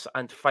us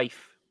and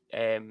Fife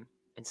in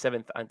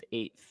 7th and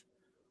 8th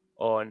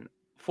on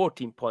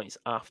 14 points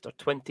after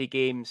 20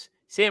 games.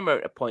 Same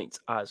amount of points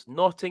as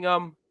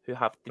Nottingham, who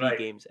have 3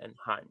 games in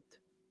hand.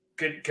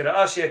 Could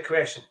I ask you a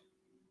question?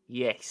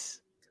 Yes.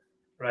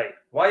 Right.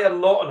 Why are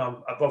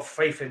Nottingham above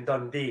Fife and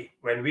Dundee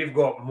when we've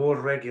got more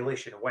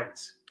regulation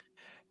wins?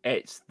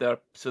 It's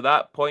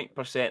that point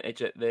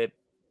percentage at the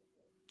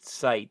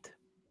side.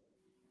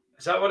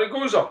 Is that what it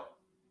goes on?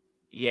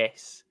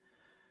 Yes.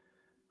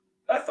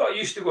 I thought it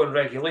used to go in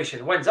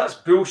regulation wins. That's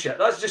bullshit.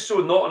 That's just so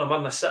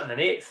Nottingham are sitting in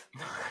 8th.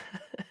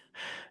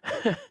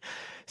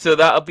 So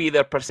that'll be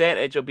their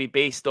percentage will be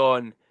based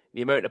on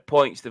the amount of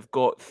points they've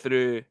got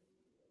through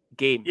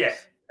games. Yeah,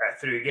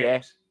 through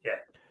games. Yeah.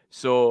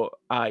 So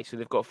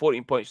they've got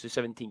 14 points through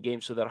 17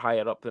 games, so they're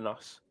higher up than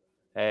us.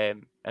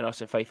 And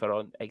us and Fife are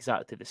on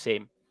exactly the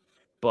same.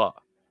 But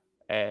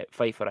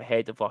Fife are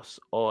ahead of us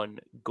on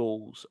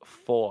goals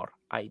for.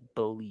 I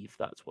believe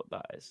that's what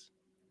that is.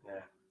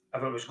 Yeah.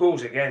 If it was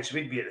goals against,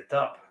 we'd be at the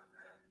top.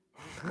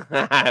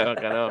 I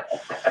don't know.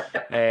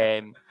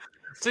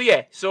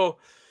 So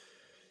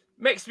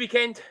next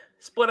weekend,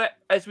 split it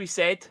as we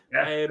said.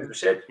 Yeah, we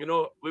said.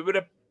 We would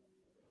have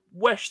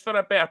wished for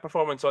a better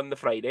performance on the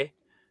Friday.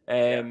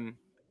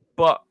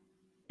 But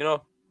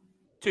 2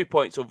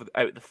 points out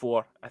of the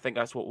 4. I think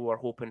that's what we were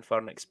hoping for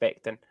and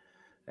expecting.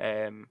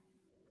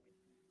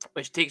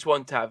 which takes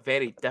one to a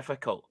very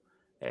difficult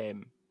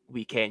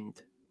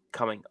weekend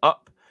coming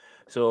up.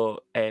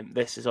 So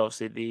this is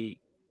obviously the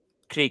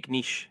Craig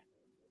Niche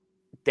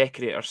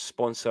Decorators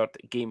sponsored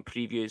game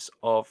previews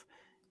of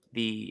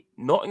the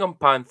Nottingham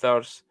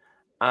Panthers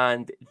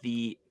and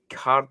the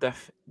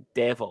Cardiff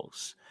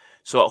Devils.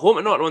 So at home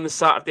at Nottingham on the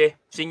Saturday,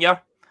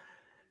 Senior,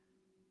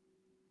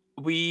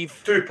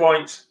 we've 2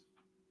 points.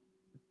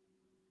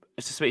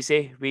 It's just what you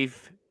say.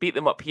 We've beat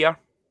them up here,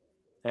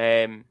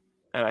 and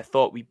I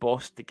thought we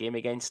bossed the game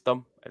against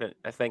them.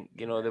 I think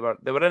they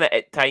were in it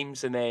at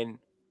times, and then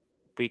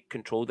we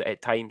controlled it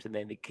at times, and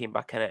then they came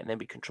back in it, and then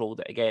we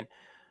controlled it again.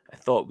 I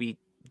thought we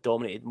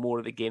dominated more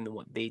of the game than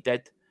what they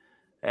did.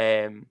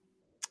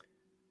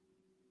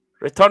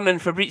 Returning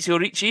Fabrizio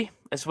Ricci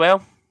as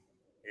well.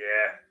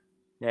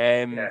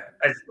 Yeah.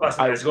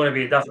 It's going to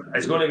be a different.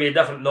 It's going to be a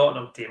different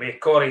Nottingham team.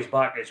 Corey's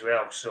back as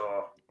well,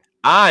 so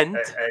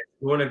it's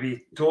going to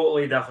be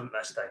totally different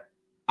this time.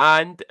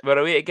 And we're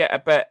away to get a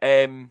bit.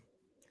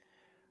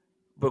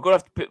 We're going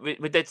to have to put.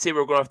 We did say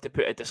we're going to have to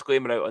put a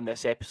disclaimer out on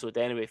this episode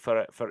anyway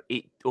for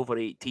over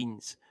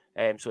 18s.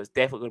 So it's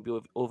definitely going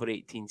to be over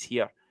 18s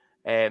here.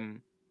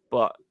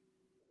 But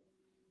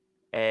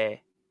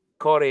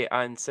Corey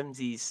and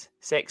Simsy's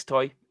sex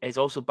toy is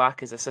also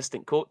back as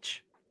assistant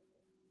coach.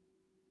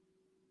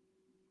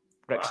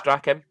 Rick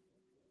Strachan.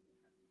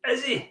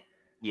 Is he?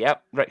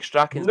 Yep, Rick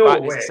Strachan's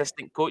back as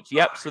assistant coach.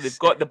 Yep, so they've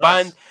got the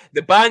band.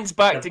 The band's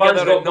back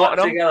together in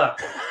Nottingham.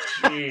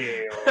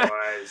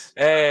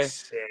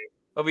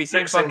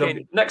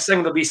 Next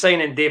thing they'll be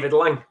signing David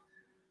Ling.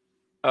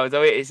 I was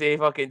away to say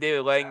fucking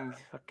David Ling,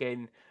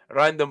 fucking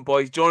random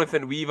boys.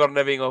 Jonathan Weaver and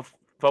everything will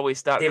probably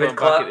start David coming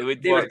Clark, back at the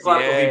woodwork. David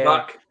Clark will be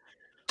back.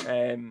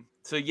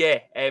 So yeah,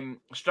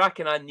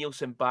 Strachan and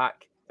Nielsen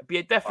back. It'd be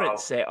a different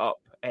setup.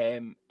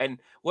 And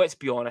let's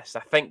be honest, I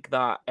think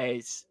that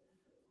is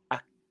I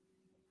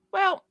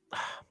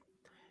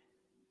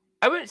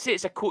wouldn't say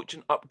it's a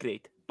coaching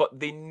upgrade, but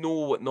they know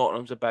what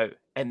Nottingham's about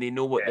and they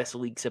know what this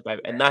league's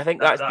about. And I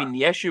think that's been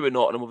the issue with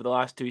Nottingham over the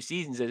last 2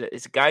 seasons. Is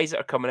it's guys that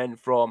are coming in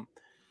from,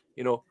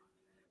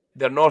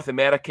 their North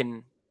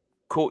American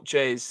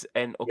coaches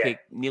and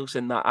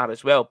Nielsen that are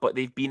as well, but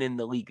they've been in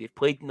the league, they've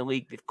played in the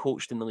league, they've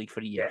coached in the league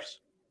for years.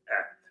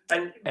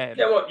 And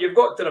what you've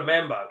got to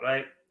remember,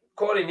 right?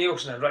 Corey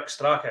Nielsen and Rick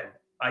Strachan,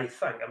 I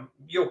think,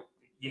 you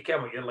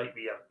care what you're like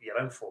with your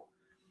info.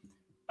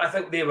 I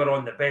think they were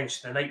on the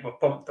bench the night we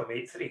pumped them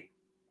 8-3.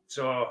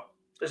 So it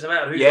doesn't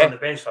matter who's on the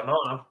bench for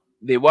Nottingham.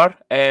 They were,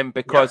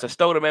 because I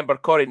still remember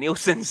Corey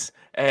Nielsen's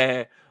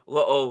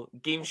little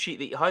game sheet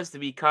that he has, the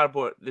wee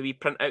cardboard, the wee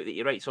printout that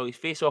he writes all his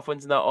face-off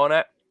ones and that on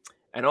it.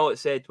 And all it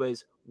said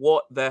was,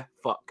 "What the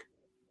fuck?"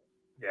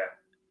 Yeah.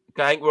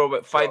 I think we were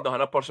about 5-0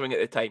 up or something at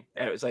the time,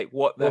 and it was like,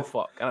 "What the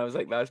fuck?" And I was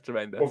like, "That's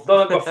tremendous." We've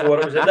done it before.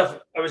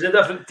 It was a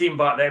different team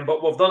back then,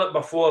 but we've done it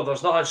before.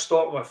 There's nothing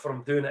stopping us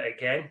from doing it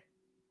again.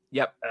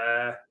 Yep.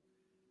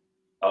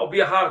 It'll be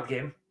a hard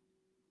game.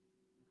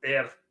 They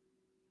are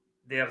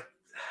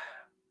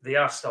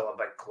still a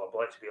big club.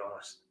 Let's be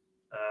honest.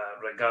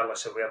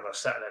 Regardless of where they're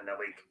sitting in the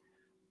league,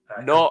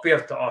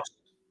 compared to us,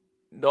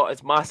 not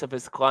as massive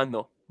as the Clan,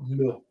 though.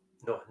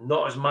 No,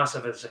 not as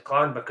massive as the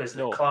Clan, because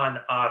the Clan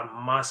are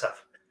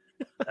massive.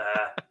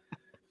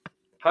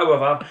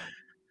 However,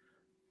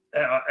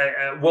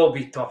 it will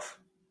be tough,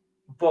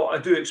 but I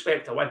do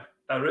expect to win.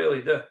 I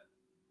really do.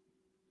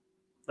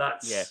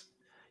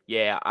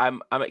 Yeah.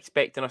 I'm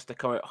expecting us to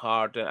come out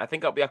hard, and I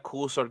think it'll be a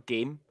closer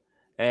game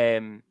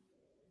than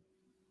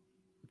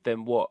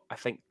what I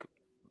think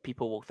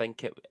people will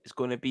think it is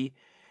going to be.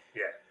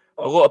 Yeah,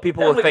 a lot of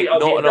people will think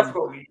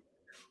Nottingham.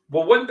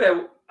 Well, win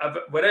by.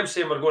 When I'm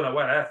saying we're going to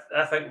win,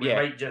 I think we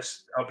might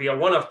just. It'll be a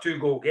 1 or 2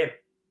 goal game.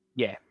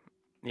 Yeah,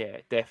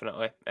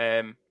 definitely.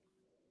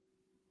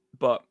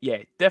 But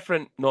yeah,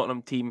 different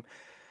Nottingham team.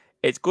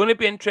 It's going to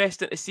be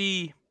interesting to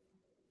see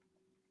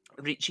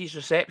Ricci's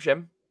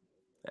reception.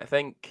 I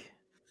think,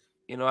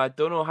 I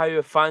don't know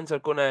how fans are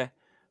going to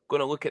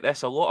look at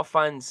this. A lot of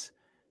fans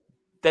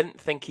didn't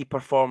think he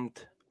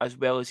performed as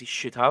well as he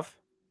should have,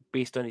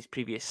 based on his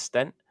previous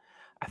stint.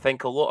 I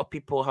think a lot of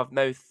people have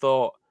now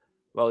thought,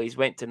 well, he's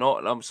went to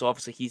Nottingham, so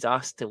obviously he's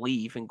asked to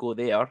leave and go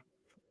there,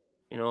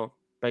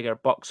 bigger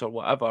bucks or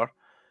whatever.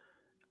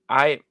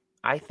 I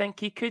think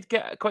he could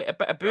get quite a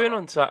bit of booing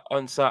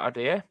on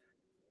Saturday. Eh?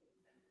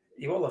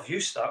 He will have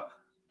used that.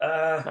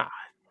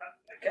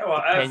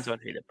 Depends on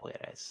who the player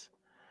is.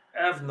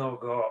 I've not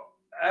got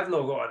an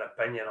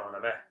opinion on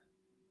him.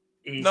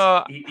 He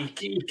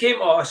came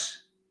to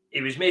us.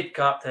 He was made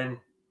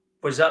captain.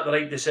 Was that the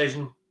right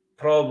decision?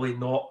 Probably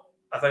not.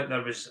 I think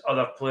there was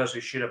other players who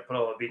should have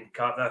probably been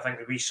captain. I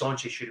think Reece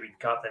Sanchez should have been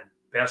captain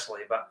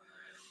personally, but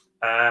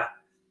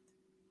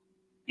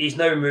he's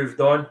now moved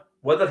on.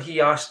 Whether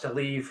he asked to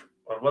leave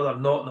or whether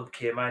Nottingham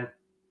came in,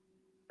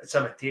 it's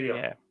immaterial.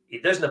 Yeah. He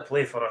doesn't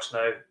play for us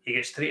now. He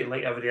gets treated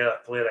like every other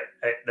player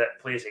that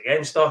plays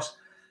against us.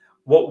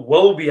 What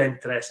will be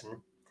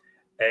interesting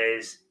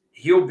is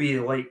he'll be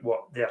like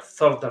their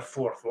 3rd or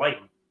 4th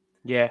line.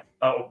 Yeah.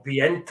 It'll be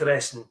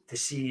interesting to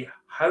see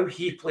how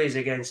he plays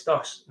against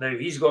us. Now,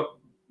 he's got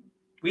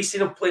we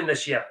seen him playing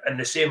this year in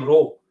the same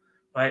role,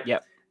 right?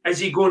 Yep. Is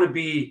he going to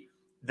be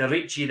the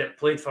Richie that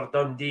played for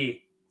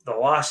Dundee the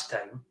last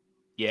time?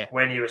 Yeah.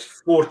 When he was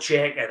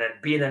forechecking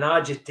and being an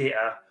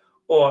agitator,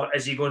 or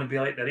is he going to be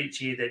like the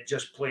Richie that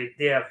just played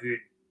there, who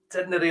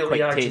didn't really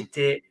Quite tame.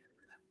 agitate?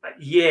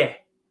 Yeah.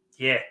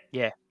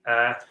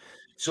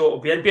 So it'll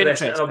be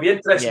interesting. And it'll be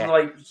interesting,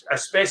 like,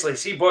 especially,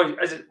 see, boys,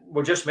 as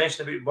we just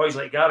mentioned about boys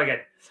like Garrigan,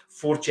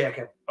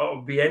 forechecking.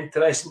 It'll be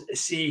interesting to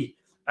see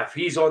if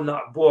he's on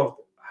that board,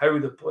 how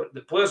the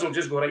players will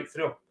just go right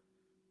through.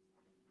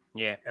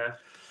 Yeah.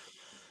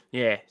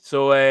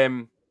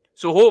 So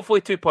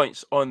hopefully 2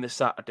 points on the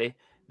Saturday.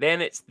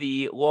 Then it's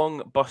the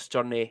long bus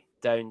journey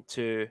down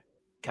to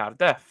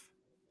Cardiff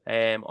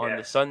on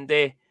the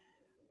Sunday,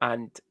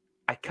 and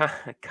I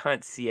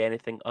can't see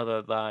anything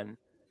other than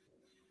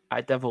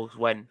a Devils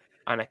win,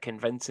 and a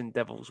convincing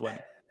Devils win.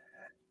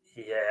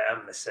 Yeah,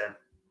 I'm the same.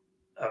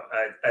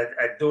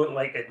 I don't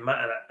like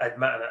admitting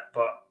it,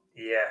 but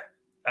yeah,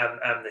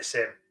 I'm the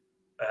same.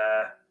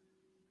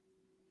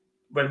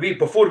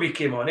 Before we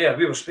came on air,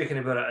 we were speaking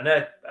about it, and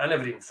I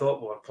never even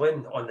thought we were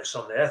playing on the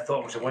Sunday. I thought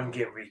it was a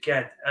one-game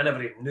weekend. I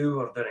never even knew we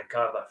were down in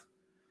Cardiff.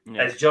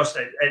 Yeah.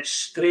 It's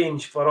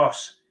strange for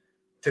us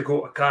to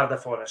go to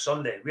Cardiff on a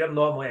Sunday. We're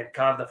normally in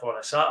Cardiff on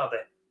a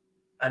Saturday,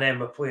 and then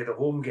we play the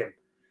home game.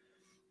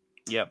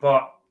 Yeah.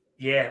 But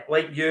yeah,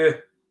 like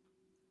you,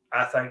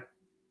 I think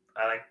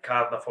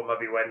Cardiff will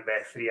maybe win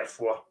by 3 or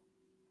 4.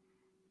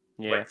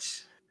 Yeah.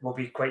 Which will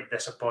be quite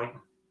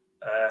disappointing.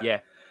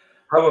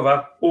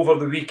 However, over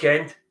the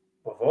weekend,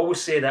 we've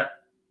always said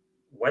that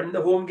win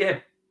the home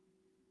game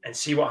and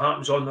see what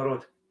happens on the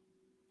road.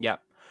 Yeah.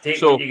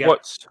 Take what you get.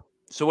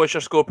 What's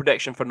your score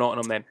prediction for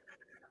Nottingham then?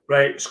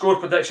 Right, score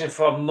prediction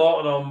for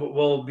Nottingham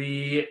will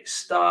be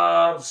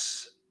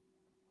Stars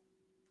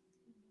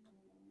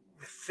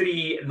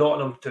 3,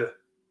 Nottingham 2.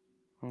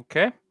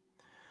 Okay.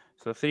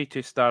 So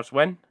 3-2 Stars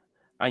win.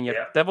 And your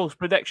Devils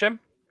prediction?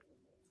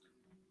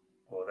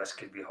 Oh, this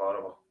could be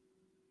horrible.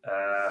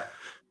 I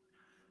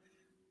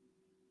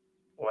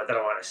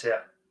don't want to say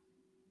it.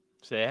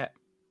 Say it.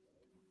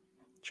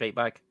 Straight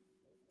back.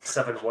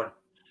 7-1.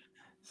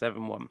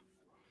 7-1.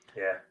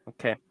 Yeah.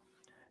 Okay.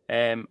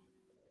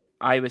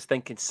 I was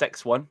thinking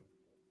 6-1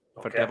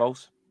 for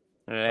Devils.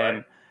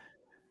 Right.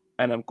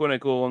 And I'm going to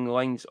go along the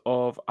lines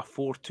of a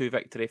 4-2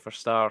 victory for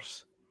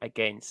Stars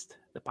against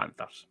the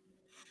Panthers.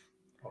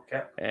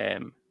 Okay.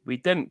 We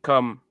didn't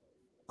come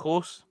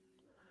close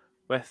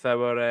with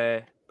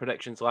our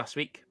predictions last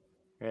week.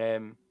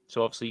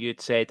 So obviously you'd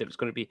said it was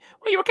going to be...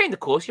 Well, you were kind of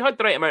close. You had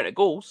the right amount of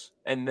goals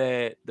in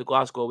the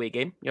Glasgow away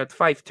game. You had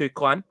 5-2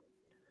 Clan.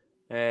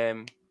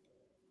 7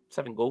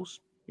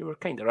 goals. You were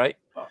kind of right.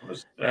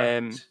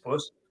 I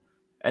suppose.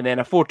 And then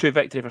a 4-2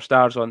 victory for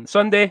Stars on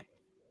Saturday.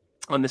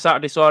 And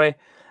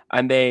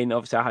then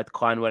obviously I had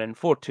Clan winning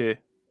 4-2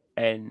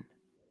 in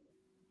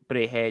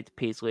Braehead,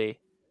 Paisley,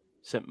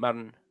 St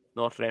Mirren,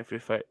 North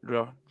Renfrewshire,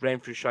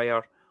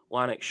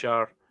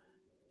 Lanarkshire,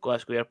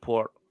 Glasgow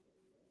Airport,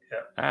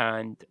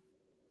 and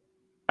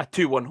a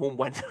 2-1 home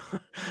win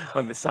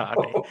on the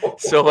Saturday.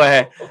 So,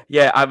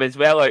 I was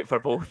well out for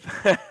both.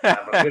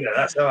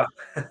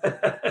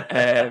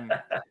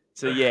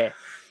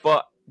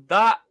 But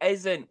that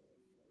isn't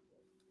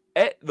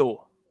it,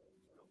 though.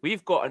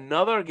 We've got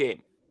another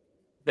game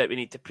that we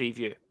need to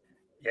preview.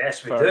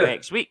 Yes, we for do.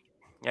 Next week.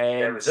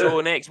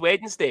 So next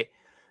Wednesday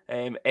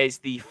is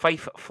the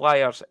Fife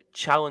Flyers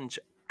Challenge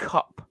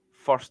Cup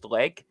first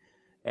leg.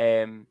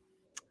 It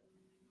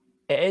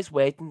is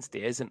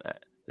Wednesday, isn't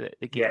it?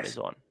 The game is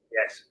on.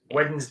 Yes,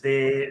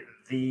 Wednesday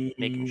the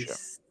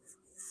 7th.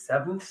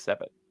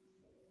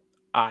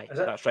 Aye,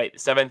 that's right. The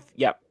 7th.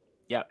 Yep.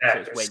 So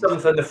it's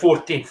 7th and the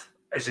 14th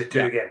is the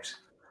 2 games.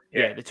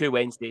 Yeah, the 2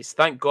 Wednesdays.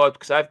 Thank God,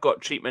 because I've got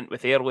treatment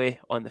with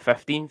Airway on the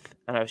 15th,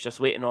 and I was just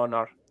waiting on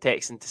her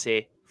texting to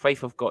say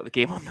Fife have got the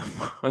game on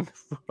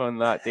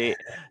that date,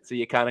 so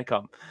you can't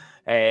come.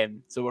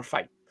 So we're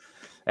fine.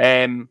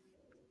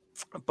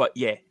 But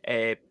yeah,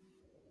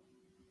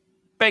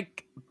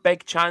 big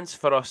chance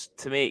for us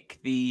to make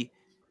the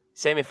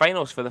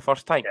semi-finals for the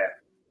first time. Yeah,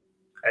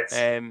 it's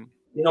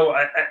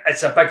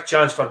it's a big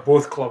chance for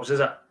both clubs,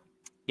 is it?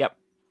 Yep,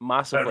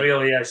 massively. It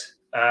really is.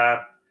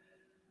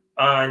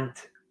 And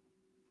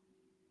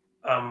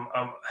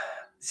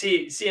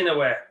see in a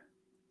way,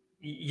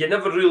 you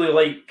never really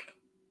like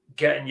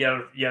getting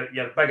your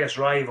biggest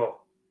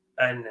rival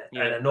in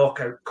a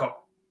knockout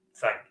cup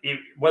thing,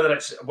 whether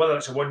it's a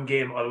one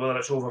game or whether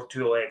it's over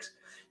 2 legs.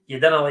 You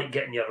don't like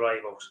getting your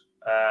rivals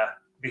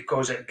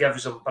because it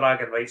gives them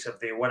bragging rights if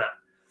they win it.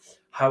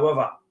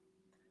 However,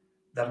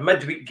 they're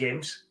midweek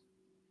games.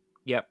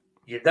 Yep.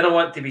 You don't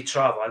want to be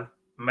travelling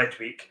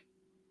midweek.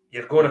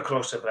 You're going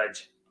across the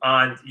bridge.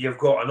 And you've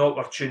got an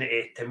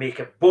opportunity to make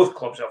it. Both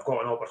clubs have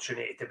got an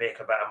opportunity to make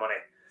a bit of money.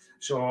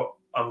 So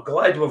I'm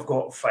glad we've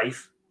got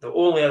Fife. The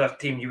only other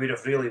team you would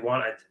have really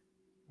wanted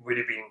would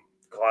have been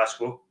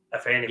Glasgow,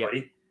 if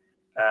anybody.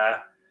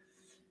 Yep.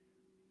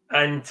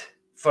 And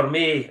for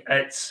me,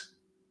 it's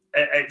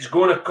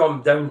going to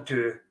come down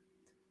to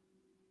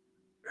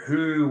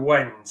who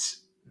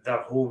wins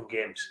their home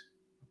games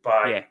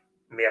by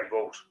mere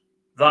goals.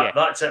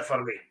 That's it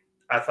for me.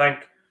 I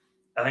think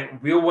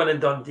we'll win in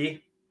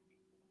Dundee.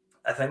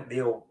 I think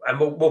they'll, and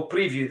we'll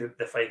preview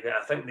the Fife game.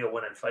 I think they'll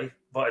win in Fife,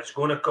 but it's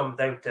going to come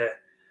down to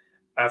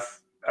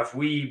if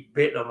we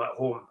beat them at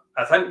home.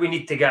 I think we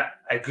need to get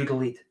a good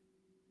lead.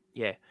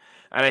 Yeah,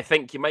 and I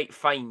think you might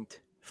find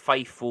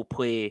Fife will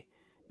play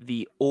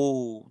the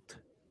old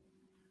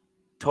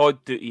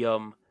Todd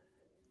Dutium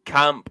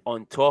camp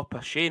on top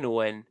of Shane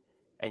Owen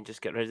and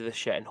just get rid of the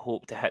shit and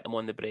hope to hit them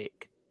on the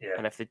break. Yeah.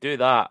 And if they do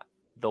that,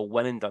 they'll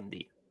win in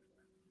Dundee.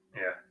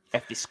 Yeah.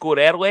 If they score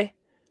early,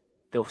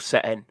 they'll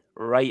sit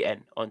right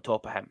in on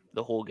top of him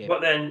the whole game.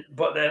 But then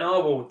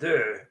all we'll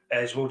do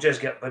is we'll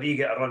just get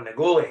Barriga to run the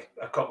goalie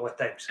a couple of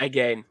times.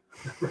 Again.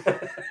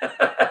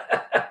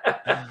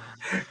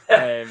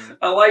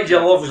 Elijah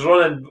loves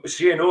running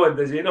Shane Owen,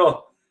 does he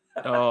know?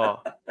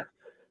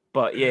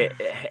 But yeah,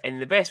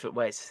 and the best bit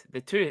was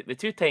the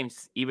two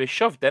times he was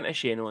shoved into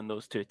Shane Owen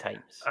those two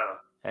times.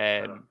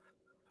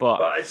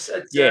 But it's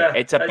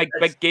a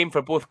big game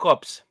for both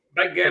clubs.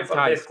 Big game for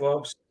both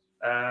clubs.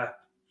 The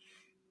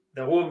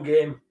home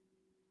game,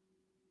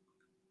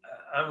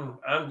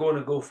 I'm going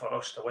to go for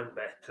us to win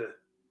by 2.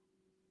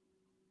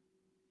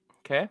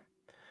 Okay.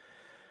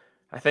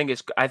 I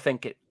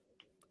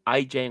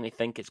genuinely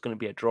think it's going to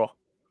be a draw.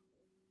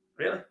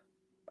 Really?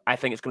 I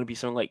think it's going to be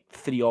something like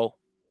 3-3.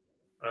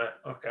 Right.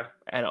 Okay.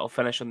 And it'll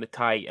finish on the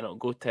tie, and it'll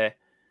go to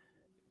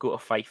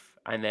Fife,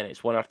 and then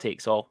it's winner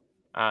takes all,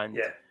 and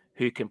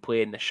who can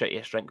play in the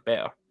shittiest rink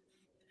better.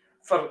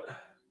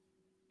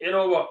 You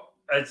know what?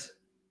 It's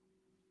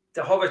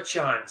to have a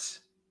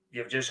chance.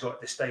 You've just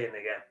got to stay in the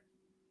game.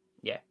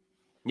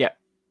 Yeah.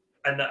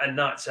 And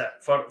that's it.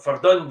 For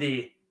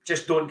Dundee,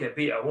 just don't get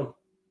beat at home.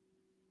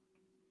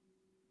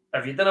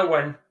 If you didn't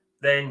win,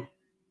 then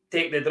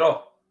take the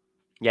draw.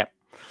 Yeah.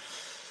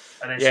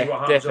 And then see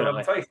what happens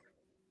on Fife.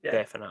 Yeah.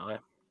 Definitely.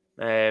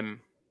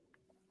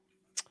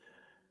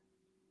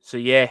 So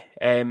 3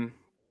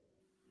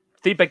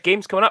 big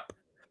games coming up.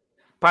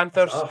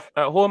 Panthers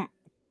at home,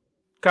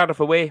 Cardiff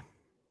away,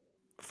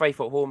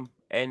 Fife at home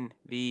in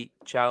the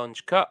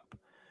Challenge Cup.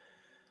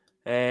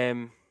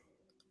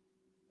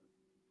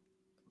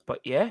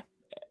 But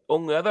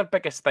only other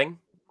biggest thing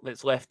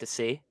that's left to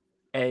say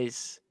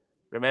is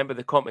remember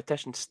the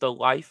competition's still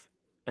live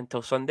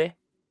until Sunday.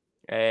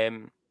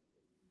 Time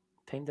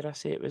did I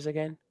say it was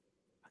again?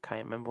 I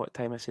can't remember what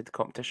time I said the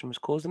competition was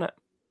closing it.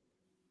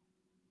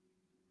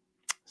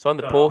 It's on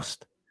the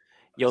post.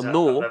 You'll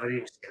know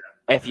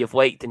if you've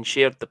liked and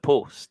shared the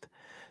post.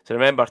 So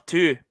remember,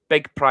 2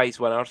 big prize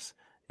winners,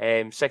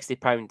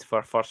 £60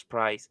 for first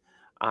prize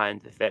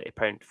and the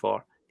 £30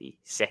 for the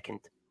second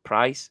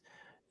prize.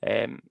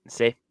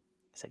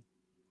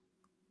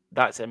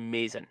 That's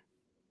amazing.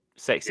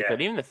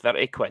 £60, even the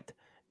 £30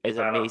 is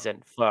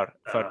amazing for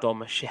Don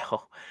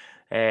Michelle.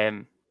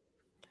 So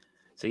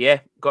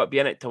got to be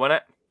in it to win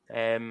it.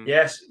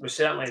 Yes, we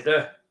certainly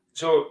do.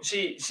 So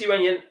see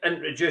when you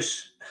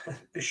introduce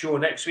the show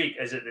next week,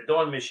 is it the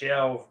Don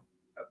Michelle?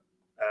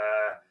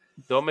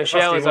 Don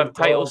Michelle is our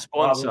title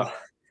sponsor.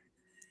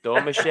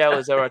 Don Michelle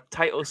is our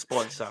title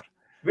sponsor.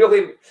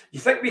 Really, you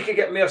think we could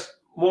get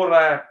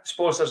more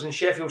sponsors than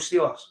Sheffield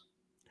Steelers?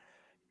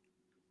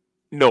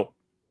 No,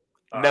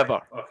 never.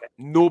 Right. Okay.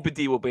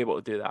 Nobody will be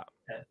able to do that.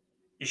 Yeah.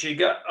 You should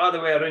get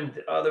other way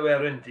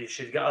around. You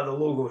should get other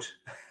logos.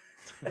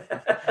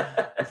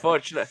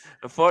 Unfortunately,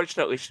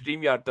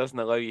 StreamYard doesn't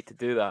allow you to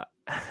do that.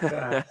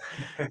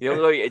 They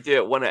allow you to do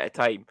it one at a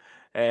time.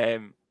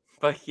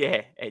 But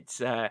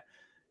it's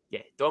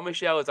Don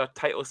Michelle is our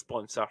title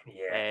sponsor.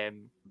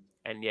 And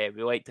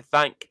we like to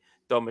thank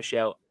Don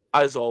Michelle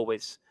as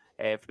always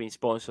for being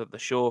sponsor of the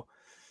show.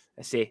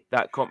 I say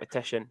that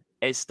competition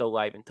is still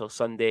live until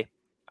Sunday,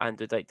 and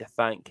we'd like to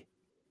thank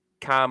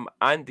Cam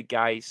and the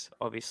guys,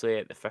 obviously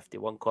at the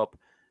 51 Club,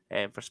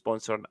 for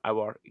sponsoring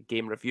our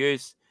game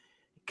reviews.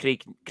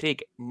 Craig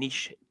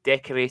Niche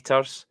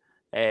Decorators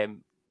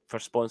for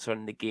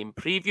sponsoring the game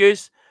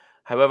previews.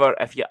 However,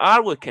 if you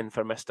are looking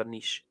for Mr.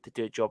 Niche to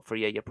do a job for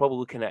you, you're probably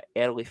looking at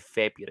early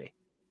February.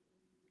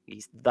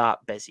 He's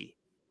that busy.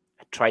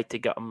 I tried to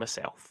get him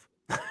myself.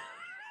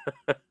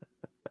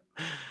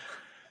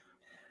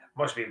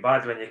 Must be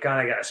bad when you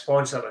can't get a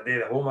sponsor to do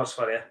the homers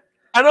for you.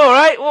 I know,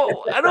 right?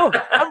 Well, I know.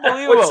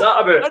 Unbelievable. What's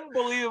that about?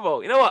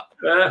 Unbelievable. You know what?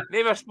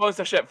 Name a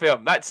sponsorship for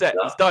him. That's it.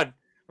 He's done.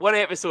 1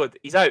 episode.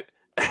 He's out.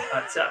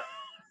 That's it.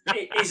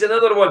 He's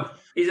another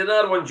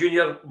one,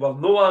 Junior. Well,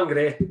 no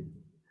angry.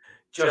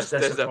 Just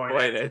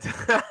disappointed.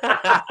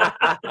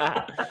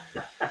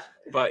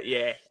 But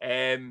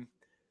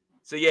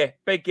so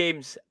big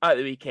games at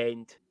the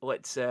weekend.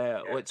 Let's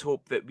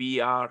hope that we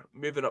are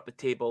moving up the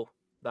table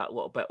that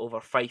little bit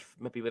over Fife,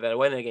 maybe with a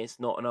win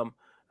against Nottingham.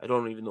 I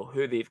don't even know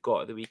who they've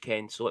got at the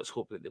weekend, so let's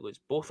hope that they lose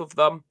both of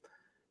them,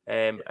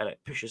 and it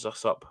pushes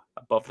us up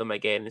above them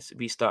again as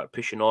we start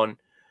pushing on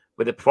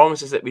with the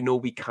performances that we know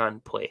we can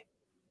play.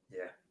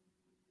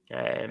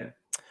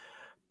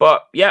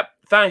 But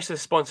thanks to the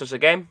sponsors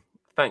again.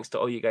 Thanks to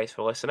all you guys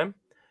for listening.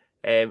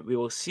 We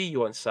will see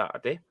you on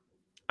Saturday.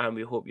 and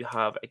we hope you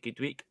have a good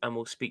week, and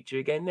we'll speak to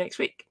you again next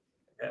week.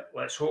 Yeah,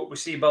 let's hope we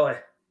see Billy.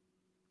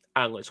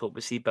 And let's hope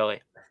we see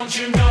Billy. Don't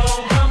you know,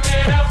 pump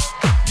it up.